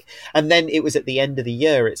escalate. And then it was at the end of the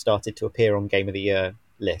year, it started to appear on Game of the Year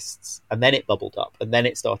lists, and then it bubbled up, and then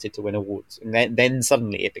it started to win awards, and then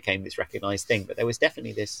suddenly it became this recognized thing. But there was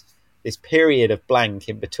definitely this period of blank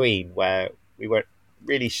in between where we weren't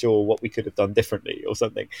really sure what we could have done differently or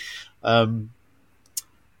something.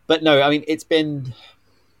 But no, I mean, it's been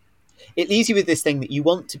it leaves you with this thing that you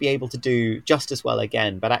want to be able to do just as well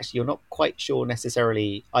again, but actually you're not quite sure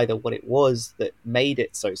necessarily either what it was that made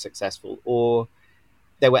it so successful, or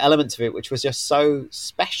there were elements of it which was just so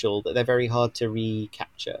special that they're very hard to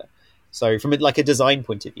recapture. So from like a design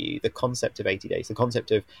point of view, the concept of 80 Days, the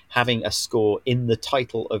concept of having a score in the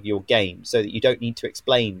title of your game so that you don't need to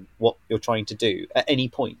explain what you're trying to do at any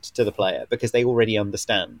point to the player because they already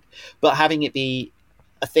understand, but having it be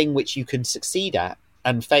a thing which you can succeed at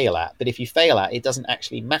and fail at, but if you fail at, it doesn't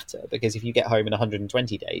actually matter, because if you get home in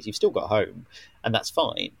 120 days, you've still got home, and that's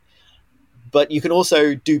fine. But you can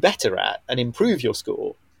also do better at and improve your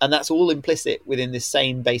score, and that's all implicit within this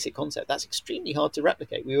same basic concept. That's extremely hard to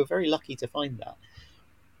replicate. We were very lucky to find that.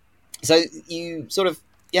 So you sort of,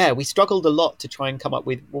 we struggled a lot to try and come up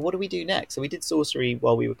with, well, what do we do next? So we did sorcery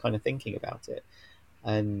while we were kind of thinking about it,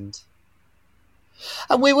 and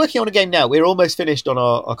we're working on a game now. We're almost finished on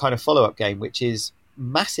our kind of follow-up game, which is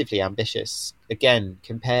massively ambitious, again,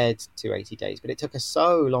 compared to 80 Days. But it took us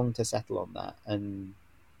so long to settle on that.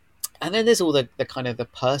 And then there's all the kind of the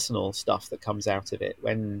personal stuff that comes out of it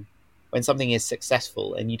when something is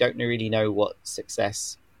successful and you don't really know what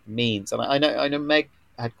success means. And I know Meg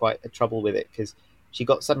had quite a trouble with it because she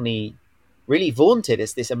got suddenly really vaunted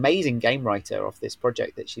as this amazing game writer of this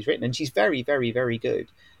project that she's written. And she's very, very, very good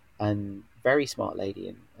and very smart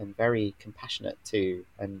lady and very compassionate too,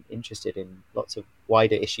 and interested in lots of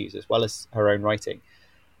wider issues as well as her own writing.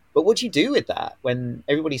 But what do you do with that when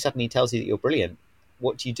everybody suddenly tells you that you're brilliant?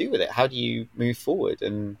 What do you do with it? How do you move forward?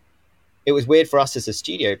 And it was weird for us as a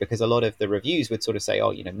studio because a lot of the reviews would sort of say,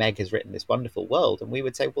 oh, Meg has written this wonderful world. And we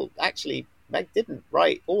would say, well, actually, Meg didn't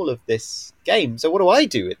write all of this game. So what do I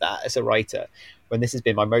do with that as a writer when this has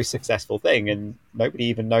been my most successful thing and nobody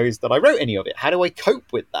even knows that I wrote any of it? How do I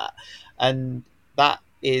cope with that? And that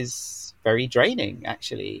is very draining,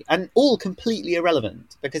 actually, and all completely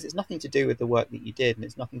irrelevant because it's nothing to do with the work that you did and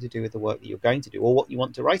it's nothing to do with the work that you're going to do or what you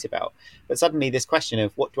want to write about. But suddenly this question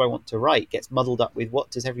of what do I want to write gets muddled up with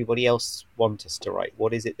what does everybody else want us to write?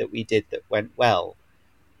 What is it that we did that went well?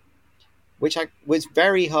 Which was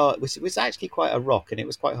very hard. It was actually quite a rock, and it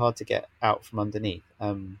was quite hard to get out from underneath.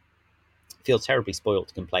 I feel terribly spoiled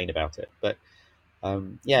to complain about it, but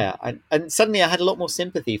and suddenly I had a lot more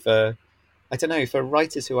sympathy for, I don't know, for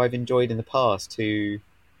writers who I've enjoyed in the past who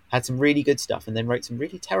had some really good stuff and then wrote some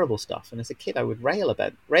really terrible stuff. And as a kid, I would rail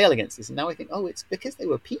against this. And now I think, oh, it's because they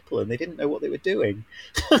were people and they didn't know what they were doing.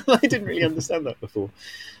 I didn't really understand that before.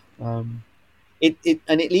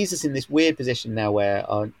 It leaves us in this weird position now where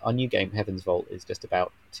our new game, Heaven's Vault, is just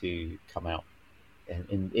about to come out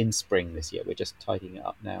in spring this year. We're just tidying it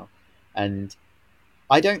up now. And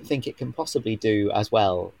I don't think it can possibly do as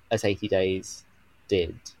well as 80 Days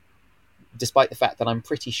did, despite the fact that I'm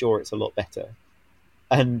pretty sure it's a lot better.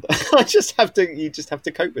 And you just have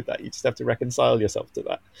to cope with that. You just have to reconcile yourself to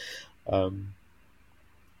that. But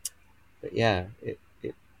yeah, it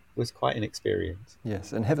was quite an experience.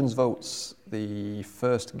 Yes, and Heaven's Vault's the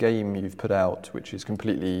first game you've put out which is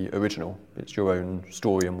completely original. It's your own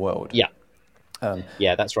story and world. Yeah.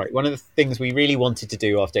 Yeah, that's right. One of the things we really wanted to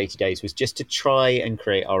do after 80 Days was just to try and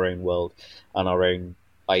create our own world and our own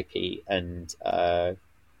IP, and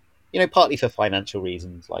partly for financial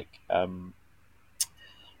reasons,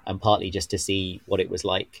 and partly just to see what it was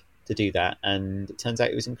like to do that. And it turns out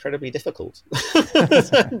it was incredibly difficult.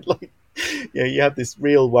 You have this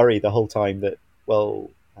real worry the whole time that,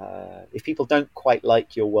 if people don't quite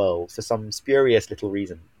like your world for some spurious little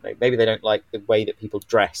reason, maybe they don't like the way that people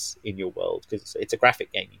dress in your world because it's a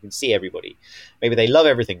graphic game, you can see everybody. Maybe they love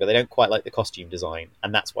everything, but they don't quite like the costume design,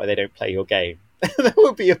 and that's why they don't play your game. That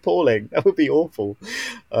would be appalling. That would be awful.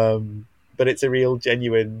 But it's a real,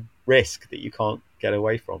 genuine risk that you can't get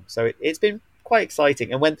away from. So it's been quite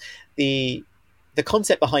exciting. And when the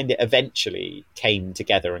concept behind it eventually came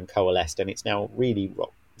together and coalesced, and it's now really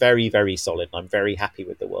very, very solid, and I'm very happy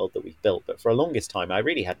with the world that we've built. But for a longest time, I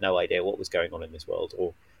really had no idea what was going on in this world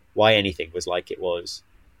or why anything was like it was.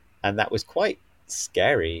 And that was quite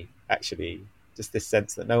scary, actually. Just this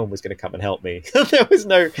sense that no one was going to come and help me. there was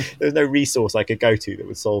no resource I could go to that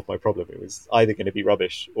would solve my problem. It was either going to be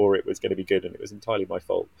rubbish or it was going to be good, and it was entirely my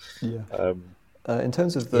fault. Yeah. In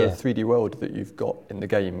terms of the 3D world that you've got in the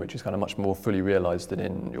game, which is kind of much more fully realised than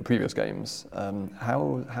in your previous games,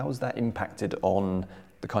 how's that impacted on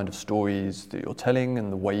the kind of stories that you're telling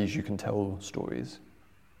and the ways you can tell stories?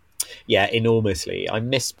 Yeah, enormously. I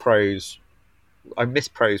miss prose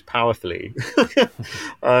powerfully.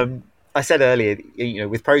 I said earlier,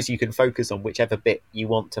 with prose you can focus on whichever bit you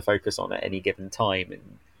want to focus on at any given time,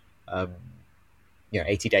 and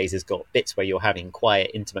 80 Days has got bits where you're having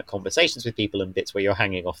quiet, intimate conversations with people and bits where you're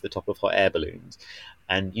hanging off the top of hot air balloons.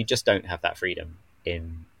 And you just don't have that freedom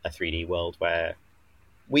in a 3D world where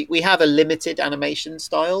we have a limited animation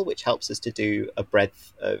style, which helps us to do a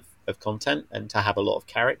breadth of content and to have a lot of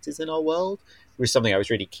characters in our world, which is something I was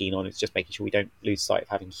really keen on. It's just making sure we don't lose sight of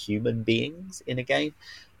having human beings in a game.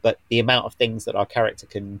 But the amount of things that our character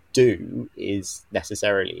can do is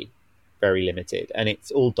necessarily very limited. And it's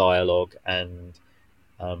all dialogue and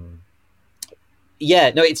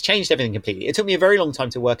it's changed everything completely. It took me a very long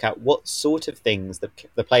time to work out what sort of things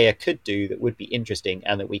the player could do that would be interesting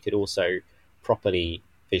and that we could also properly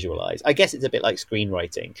visualize. I guess it's a bit like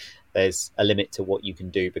screenwriting. There's a limit to what you can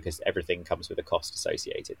do because everything comes with a cost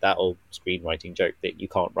associated. That old screenwriting joke that you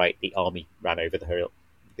can't write the army ran over the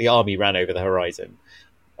horizon,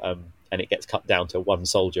 and it gets cut down to one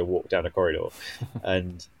soldier walked down a corridor.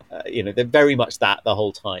 And they're very much that the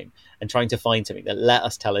whole time, and trying to find something that let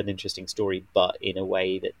us tell an interesting story, but in a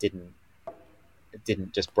way that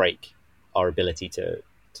didn't just break our ability to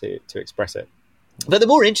express it. But the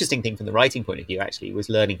more interesting thing from the writing point of view actually was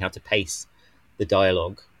learning how to pace the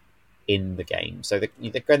dialogue in the game. So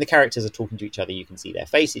when the characters are talking to each other, you can see their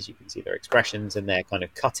faces, you can see their expressions, and they're kind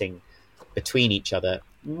of cutting between each other,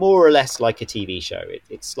 more or less like a TV show.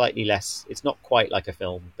 It's slightly less, it's not quite like a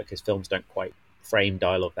film, because films don't quite frame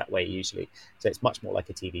dialogue that way usually. So it's much more like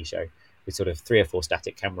a TV show with sort of 3 or 4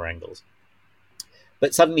 static camera angles.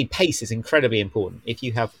 But suddenly pace is incredibly important. If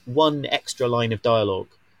you have one extra line of dialogue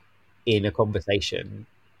in a conversation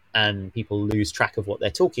and people lose track of what they're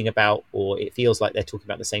talking about, or it feels like they're talking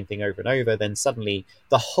about the same thing over and over, then suddenly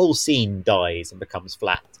the whole scene dies and becomes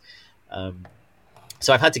flat.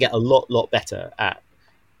 So I've had to get a lot better at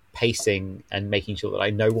pacing and making sure that I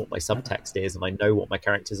know what my subtext is and I know what my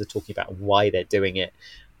characters are talking about and why they're doing it.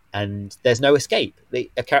 And there's no escape.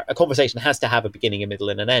 A conversation has to have a beginning, a middle,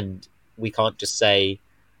 and an end. You can't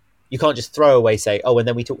just throw away, say, oh, and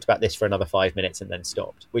then we talked about this for another 5 minutes and then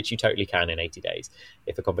stopped, which you totally can in 80 Days.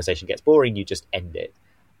 If a conversation gets boring, you just end it.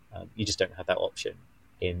 You just don't have that option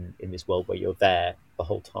in this world where you're there the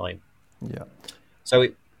whole time. Yeah. So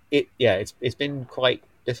it's been quite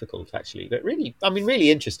difficult actually, but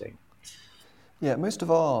really interesting. Yeah, most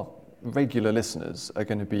of our regular listeners are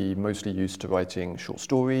going to be mostly used to writing short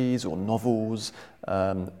stories or novels,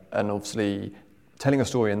 and obviously telling a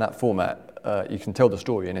story in that format, you can tell the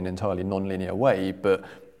story in an entirely non-linear way, but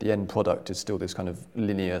the end product is still this kind of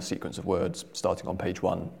linear sequence of words starting on page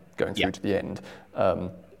 1, going through to the end.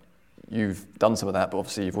 You've done some of that, but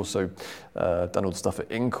obviously you've also done all the stuff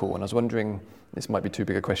at Ingold, and I was wondering, this might be too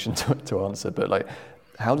big a question to answer, but like,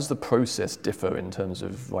 how does the process differ in terms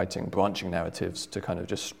of writing branching narratives to kind of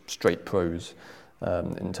just straight prose,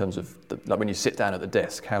 in terms of like when you sit down at the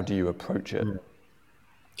desk, how do you approach it?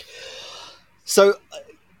 So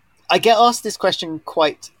I get asked this question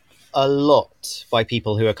quite a lot by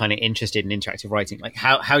people who are kind of interested in interactive writing. Like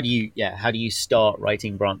how do you start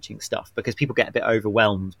writing branching stuff? Because people get a bit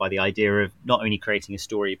overwhelmed by the idea of not only creating a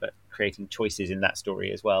story, but creating choices in that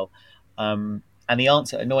story as well. And the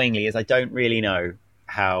answer, annoyingly, is I don't really know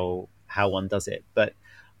how one does it. But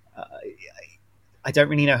I don't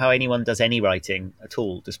really know how anyone does any writing at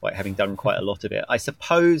all, despite having done quite a lot of it. I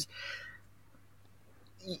suppose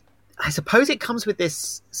it comes with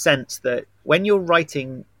this sense that when you're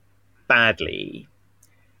writing badly,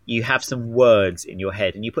 you have some words in your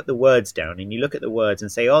head and you put the words down and you look at the words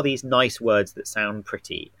and say, oh, these nice words that sound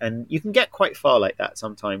pretty. And you can get quite far like that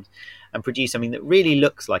sometimes and produce something that really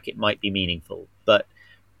looks like it might be meaningful.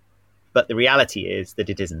 But the reality is that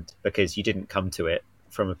it isn't, because you didn't come to it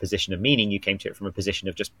from a position of meaning. You came to it from a position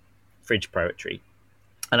of just fridge poetry.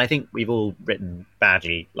 And I think we've all written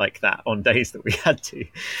badly like that on days that we had to.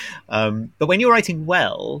 But when you're writing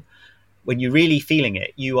well, when you're really feeling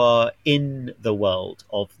it, you are in the world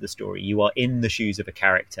of the story. You are in the shoes of a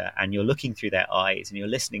character and you're looking through their eyes and you're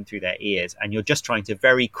listening through their ears and you're just trying to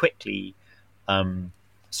very quickly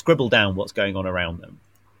scribble down what's going on around them.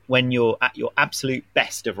 When you're at your absolute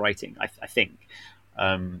best of writing, I think,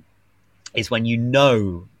 is when you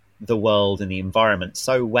know the world and the environment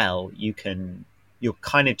so well, you're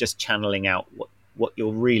kind of just channeling out what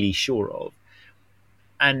you're really sure of.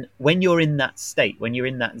 And when you're in that state, when you're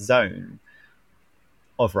in that zone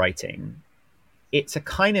of writing, it's a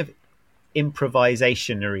kind of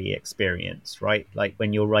improvisationary experience, right? Like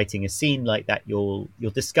when you're writing a scene like that, you'll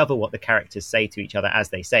discover what the characters say to each other as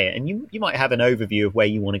they say it. And you might have an overview of where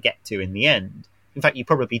you want to get to in the end. In fact, you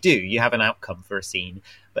probably do. You have an outcome for a scene,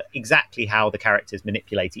 but exactly how the characters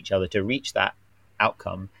manipulate each other to reach that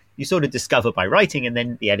outcome, you sort of discover by writing, and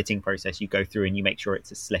then the editing process, you go through and you make sure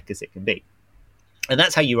it's as slick as it can be. And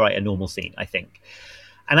that's how you write a normal scene, I think.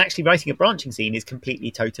 And actually writing a branching scene is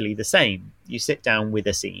totally the same. You sit down with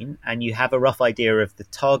a scene and you have a rough idea of the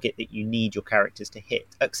target that you need your characters to hit,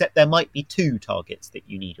 except there might be two targets that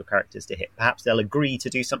you need your characters to hit. Perhaps they'll agree to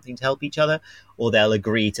do something to help each other, or they'll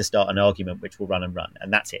agree to start an argument which will run and run.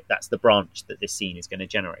 And that's it. That's the branch that this scene is going to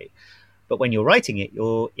generate. But when you're writing it,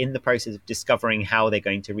 you're in the process of discovering how they're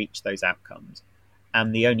going to reach those outcomes.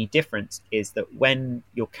 And the only difference is that when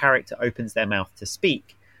your character opens their mouth to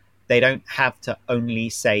speak, they don't have to only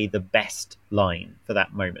say the best line for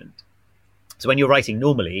that moment. So when you're writing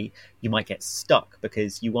normally, you might get stuck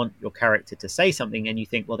because you want your character to say something and you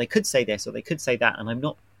think, well, they could say this or they could say that, and I'm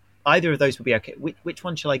not, either of those would be okay. Which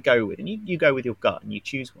one shall I go with? And you go with your gut and you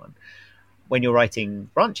choose one. When you're writing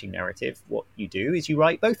branching narrative, what you do is you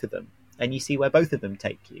write both of them and you see where both of them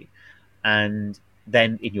take you. And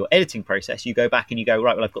then in your editing process, you go back and you go,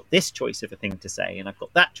 right, well, I've got this choice of a thing to say and I've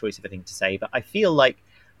got that choice of a thing to say, but I feel like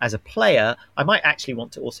as a player, I might actually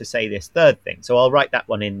want to also say this third thing. So I'll write that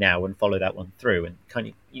one in now and follow that one through. And kind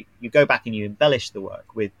of you go back and you embellish the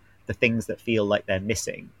work with the things that feel like they're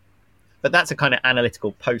missing. But that's a kind of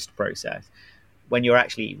analytical post process. When you're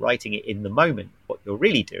actually writing it in the moment, what you're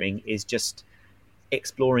really doing is just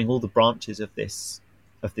exploring all the branches of this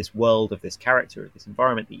world, of this character, of this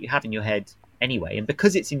environment that you have in your head anyway. And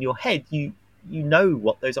because it's in your head, you know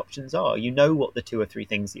what those options are. You know what the 2 or 3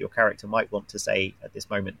 things that your character might want to say at this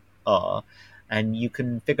moment are, and you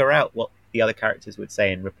can figure out what the other characters would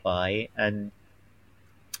say in reply. And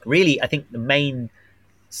really, I think the main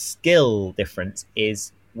skill difference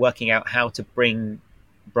is working out how to bring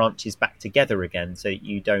branches back together again so that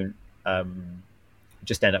you don't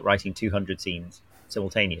just end up writing 200 scenes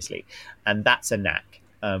simultaneously. And that's a knack.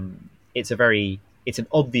 It's an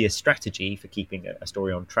obvious strategy for keeping a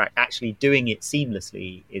story on track. Actually doing it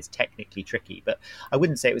seamlessly is technically tricky, but I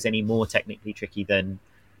wouldn't say it was any more technically tricky than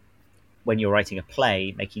when you're writing a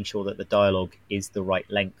play, making sure that the dialogue is the right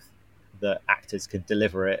length, that actors can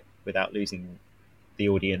deliver it without losing the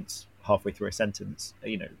audience halfway through a sentence,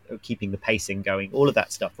 keeping the pacing going, all of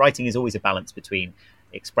that stuff. Writing is always a balance between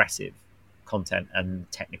expressive content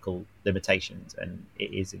and technical limitations, and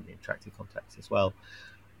it is in the interactive context as well.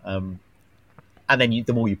 And then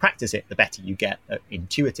the more you practice it, the better you get at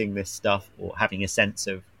intuiting this stuff or having a sense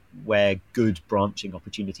of where good branching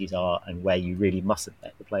opportunities are and where you really mustn't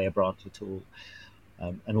let the player branch at all,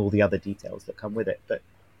 and all the other details that come with it. But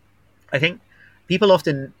I think people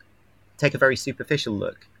often take a very superficial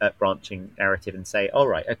look at branching narrative and say, all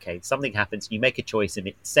right, okay, something happens, you make a choice and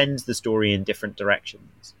it sends the story in different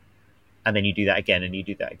directions. And then you do that again and you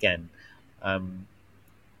do that again.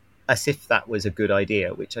 As if that was a good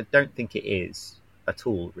idea, which I don't think it is at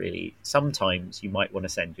all, really. Sometimes you might want to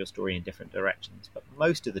send your story in different directions, but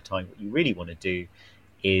most of the time what you really want to do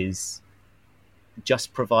is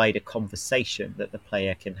just provide a conversation that the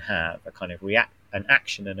player can have, a kind of an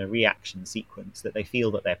action and a reaction sequence that they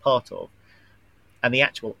feel that they're part of. And the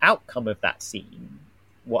actual outcome of that scene,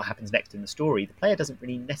 what happens next in the story, the player doesn't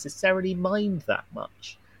really necessarily mind that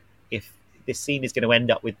much. If this scene is going to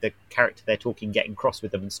end up with the character they're talking getting cross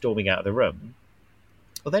with them and storming out of the room,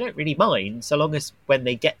 well, they don't really mind, so long as when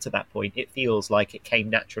they get to that point, it feels like it came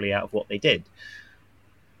naturally out of what they did.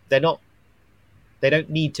 They don't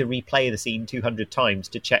need to replay the scene 200 times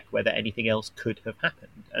to check whether anything else could have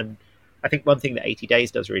happened. And I think one thing that 80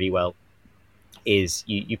 Days does really well is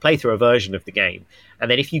you play through a version of the game,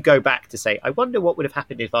 and then if you go back to say, I wonder what would have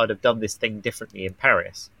happened if I'd have done this thing differently in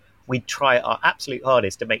Paris, we'd try our absolute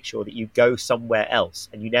hardest to make sure that you go somewhere else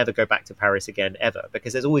and you never go back to Paris again ever,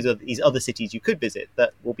 because there's always these other cities you could visit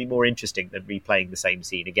that will be more interesting than replaying the same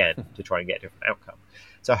scene again to try and get a different outcome.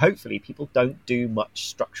 So hopefully people don't do much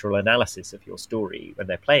structural analysis of your story when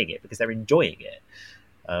they're playing it, because they're enjoying it.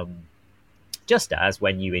 Just as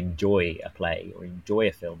when you enjoy a play or enjoy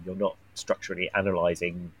a film, you're not structurally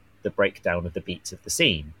analysing the breakdown of the beats of the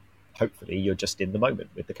scene. Hopefully you're just in the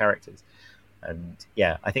moment with the characters. And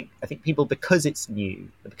yeah, I think people, because it's new,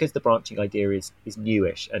 because the branching idea is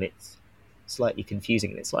newish and it's slightly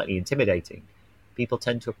confusing and it's slightly intimidating, people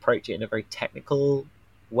tend to approach it in a very technical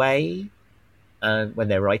way, and when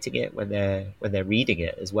they're writing it, when they're reading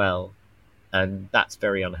it as well, and that's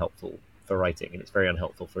very unhelpful for writing, and it's very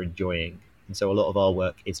unhelpful for enjoying. And so a lot of our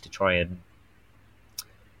work is to try and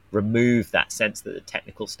remove that sense that the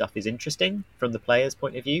technical stuff is interesting from the player's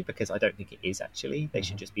point of view, because I don't think it is actually. They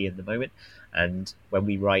should just be in the moment. And when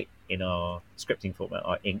we write in our scripting format,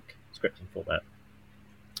 our Ink scripting format,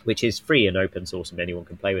 which is free and open source and anyone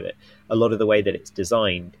can play with it, a lot of the way that it's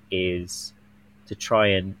designed is to try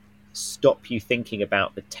and stop you thinking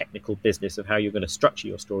about the technical business of how you're going to structure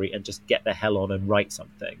your story and just get the hell on and write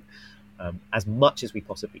something. as much as we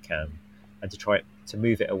possibly can, and to try to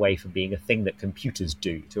move it away from being a thing that computers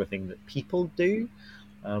do to a thing that people do.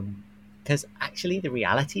 Because actually the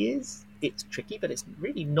reality is it's tricky, but it's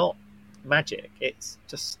really not magic. It's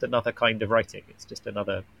just another kind of writing. It's just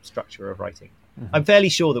another structure of writing. Mm-hmm. I'm fairly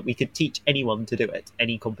sure that we could teach anyone to do it.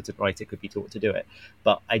 Any competent writer could be taught to do it.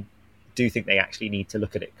 But I do think they actually need to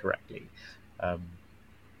look at it correctly.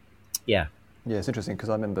 Yeah, it's interesting because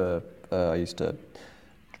I remember I used to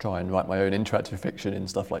try and write my own interactive fiction in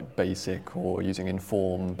stuff like BASIC or using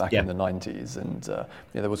Inform back in the 90s. And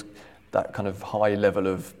there was that kind of high level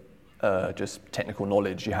of just technical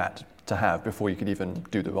knowledge you had to have before you could even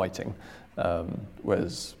do the writing.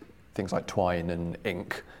 Whereas things like Twine and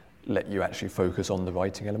Ink let you actually focus on the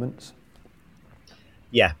writing elements.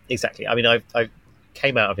 Yeah, exactly. I mean, I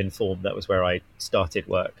came out of Inform. That was where I started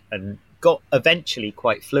work and got eventually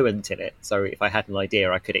quite fluent in it. So if I had an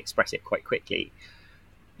idea, I could express it quite quickly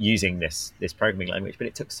using this programming language. But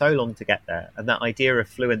it took so long to get there. And that idea of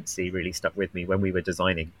fluency really stuck with me when we were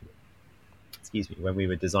designing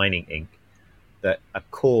Ink, that a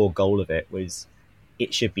core goal of it was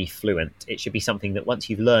it should be fluent. It should be something that once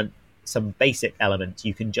you've learned some basic elements,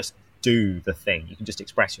 you can just do the thing. You can just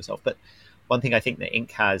express yourself. But one thing I think that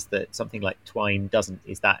Ink has that something like Twine doesn't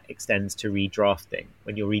is that extends to redrafting.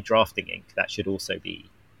 When you're redrafting Ink, that should also be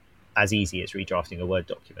as easy as redrafting a Word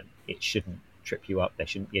document. It shouldn't trip you up. There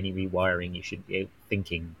shouldn't be any rewiring. You shouldn't be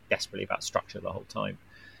thinking desperately about structure the whole time.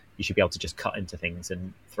 You should be able to just cut into things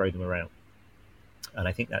and throw them around. And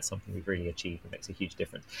I think that's something we've really achieved and makes a huge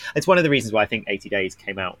difference. It's one of the reasons why I think 80 Days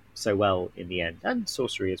came out so well in the end, and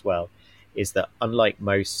Sorcery as well, is that unlike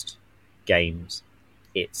most games,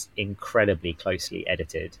 it's incredibly closely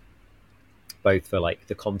edited, both for like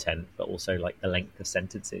the content, but also like the length of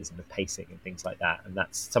sentences and the pacing and things like that. And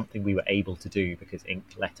that's something we were able to do because Ink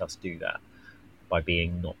let us do that by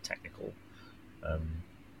being not technical.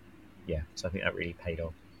 So I think that really paid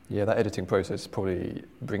off. Yeah, that editing process probably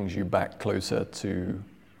brings you back closer to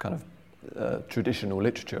kind of traditional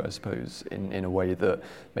literature, I suppose, in a way that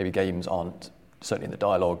maybe games aren't, certainly in the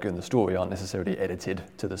dialogue and the story, aren't necessarily edited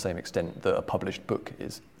to the same extent that a published book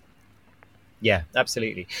is. Yeah,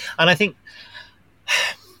 absolutely. And I think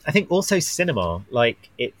also cinema, like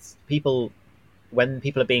it's people, when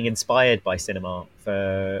people are being inspired by cinema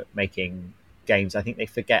for making games, I think they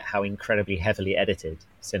forget how incredibly heavily edited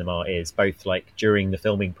cinema is, both like during the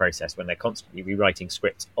filming process when they're constantly rewriting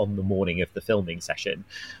scripts on the morning of the filming session,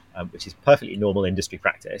 which is perfectly normal industry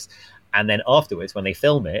practice. And then afterwards, when they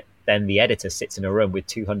film it, then the editor sits in a room with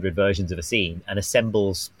 200 versions of a scene and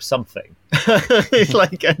assembles something. It's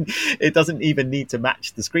like, and it doesn't even need to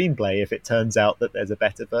match the screenplay if it turns out that there's a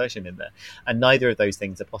better version in there. And neither of those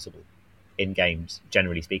things are possible in games,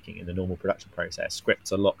 generally speaking, in the normal production process.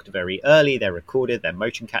 Scripts are locked very early, they're recorded, they're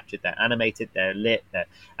motion captured, they're animated, they're lit,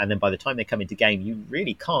 and then by the time they come into game, you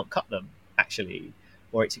really can't cut them, actually,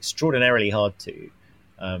 or it's extraordinarily hard to.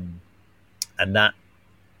 And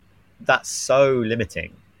that's so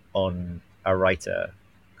limiting on a writer,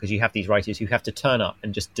 because you have these writers who have to turn up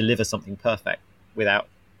and just deliver something perfect without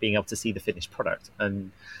being able to see the finished product.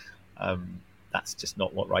 And that's just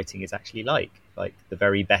not what writing is actually like. Like the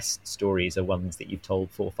very best stories are ones that you've told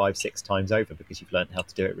 4, 5, 6 times over because you've learned how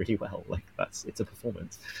to do it really well. Like it's a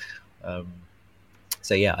performance.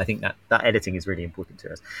 So yeah, I think that editing is really important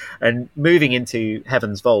to us. And moving into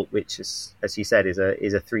Heaven's Vault, which is, as you said, is a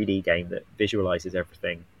 3D game that visualizes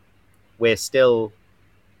everything. We're still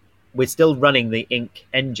running the Ink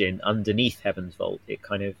engine underneath Heaven's Vault. It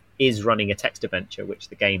kind of is running a text adventure, which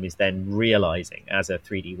the game is then realizing as a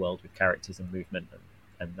 3D world with characters and movement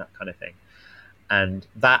and that kind of thing. And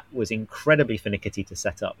that was incredibly finicky to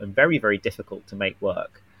set up and very, very difficult to make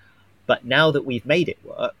work. But now that we've made it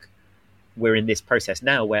work, we're in this process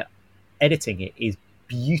now where editing it is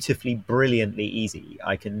beautifully, brilliantly easy.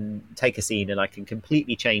 I can take a scene and I can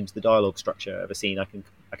completely change the dialogue structure of a scene. I can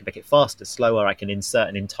make it faster, slower. I can insert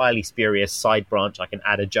an entirely spurious side branch. I can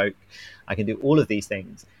add a joke. I can do all of these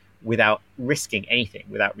things without risking anything,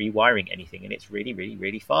 without rewiring anything. And it's really, really,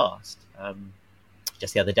 really fast.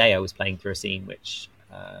 Just the other day, I was playing through a scene which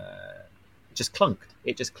just clunked.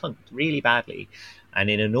 It just clunked really badly. And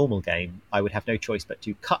in a normal game, I would have no choice but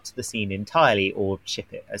to cut the scene entirely or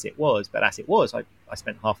ship it as it was. But as it was, I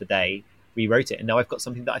spent half a day, rewrote it, and now I've got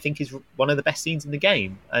something that I think is one of the best scenes in the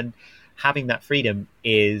game. And having that freedom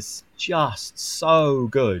is just so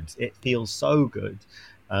good. It feels so good.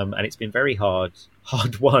 And it's been very hard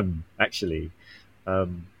won, actually.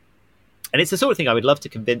 And it's the sort of thing I would love to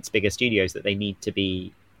convince bigger studios that they need to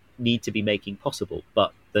be making possible.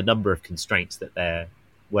 But the number of constraints that they're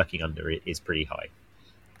working under is pretty high.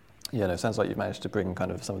 Yeah, no, it sounds like you've managed to bring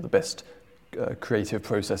kind of some of the best creative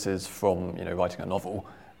processes from, writing a novel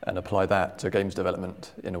and apply that to games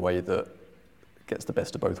development in a way that gets the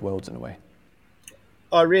best of both worlds in a way.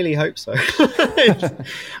 I really hope so.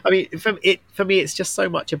 I mean, for me, it's just so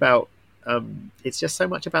much about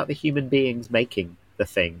the human beings making the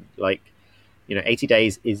thing. Like, 80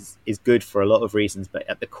 Days is good for a lot of reasons, but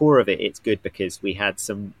at the core of it, it's good because we had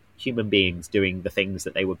some human beings doing the things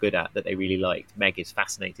that they were good at, that they really liked. Meg is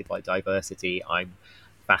fascinated by diversity. I'm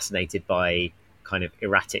fascinated by kind of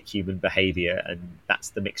erratic human behavior, and that's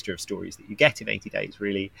the mixture of stories that you get in 80 Days,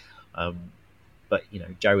 really. But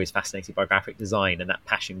Joe is fascinated by graphic design, and that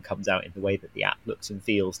passion comes out in the way that the app looks and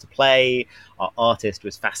feels to play. Our artist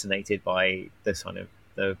was fascinated by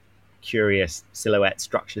the curious silhouette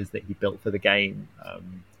structures that he built for the game,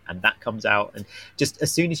 and that comes out. And just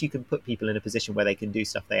as soon as you can put people in a position where they can do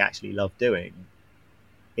stuff they actually love doing,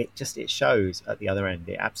 it shows at the other end.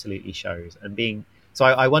 It absolutely shows. And so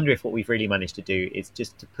I wonder if what we've really managed to do is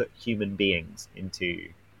just to put human beings into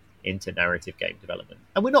narrative game development.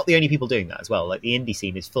 And we're not the only people doing that as well. Like, the indie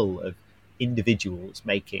scene is full of individuals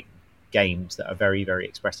making games that are very, very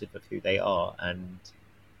expressive of who they are. And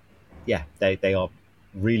yeah, they are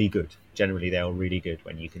really good. Generally, they are really good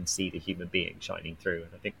when you can see the human being shining through.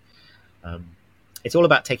 And I think it's all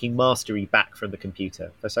about taking mastery back from the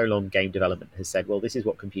computer. For so long, game development has said, well, this is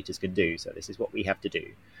what computers can do, so this is what we have to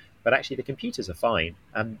do. But actually, the computers are fine,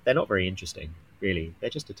 and they're not very interesting, really.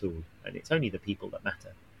 They're just a tool, and it's only the people that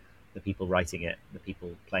matter. The people writing it, the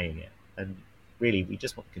people playing it. And really, we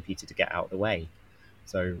just want the computer to get out of the way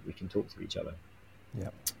so we can talk to each other.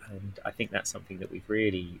 Yeah. And I think that's something that we've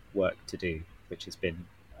really worked to do, which has been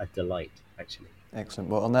a delight, actually. Excellent.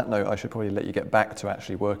 Well, on that note, I should probably let you get back to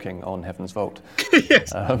actually working on Heaven's Vault.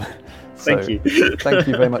 Yes. Thank you. Thank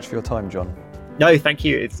you very much for your time, John. No, thank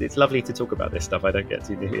you. It's lovely to talk about this stuff. I don't get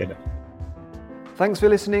to nearly enough. Thanks for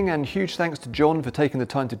listening, and huge thanks to John for taking the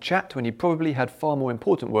time to chat when he probably had far more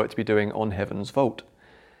important work to be doing on Heaven's Vault.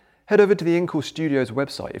 Head over to the Ingold Studios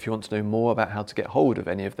website if you want to know more about how to get hold of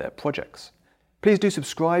any of their projects. Please do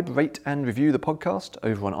subscribe, rate and review the podcast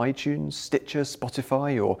over on iTunes, Stitcher,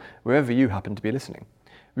 Spotify, or wherever you happen to be listening.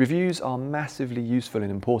 Reviews are massively useful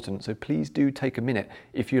and important, so please do take a minute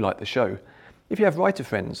if you like the show. If you have writer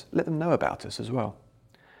friends, let them know about us as well.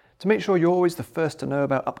 To make sure you're always the first to know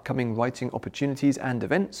about upcoming writing opportunities and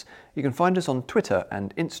events, you can find us on Twitter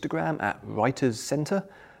and Instagram at Writers Centre,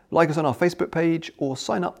 like us on our Facebook page, or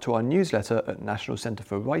sign up to our newsletter at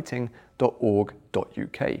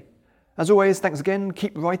nationalcentreforwriting.org.uk. As always, thanks again,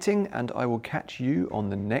 keep writing, and I will catch you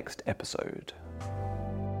on the next episode.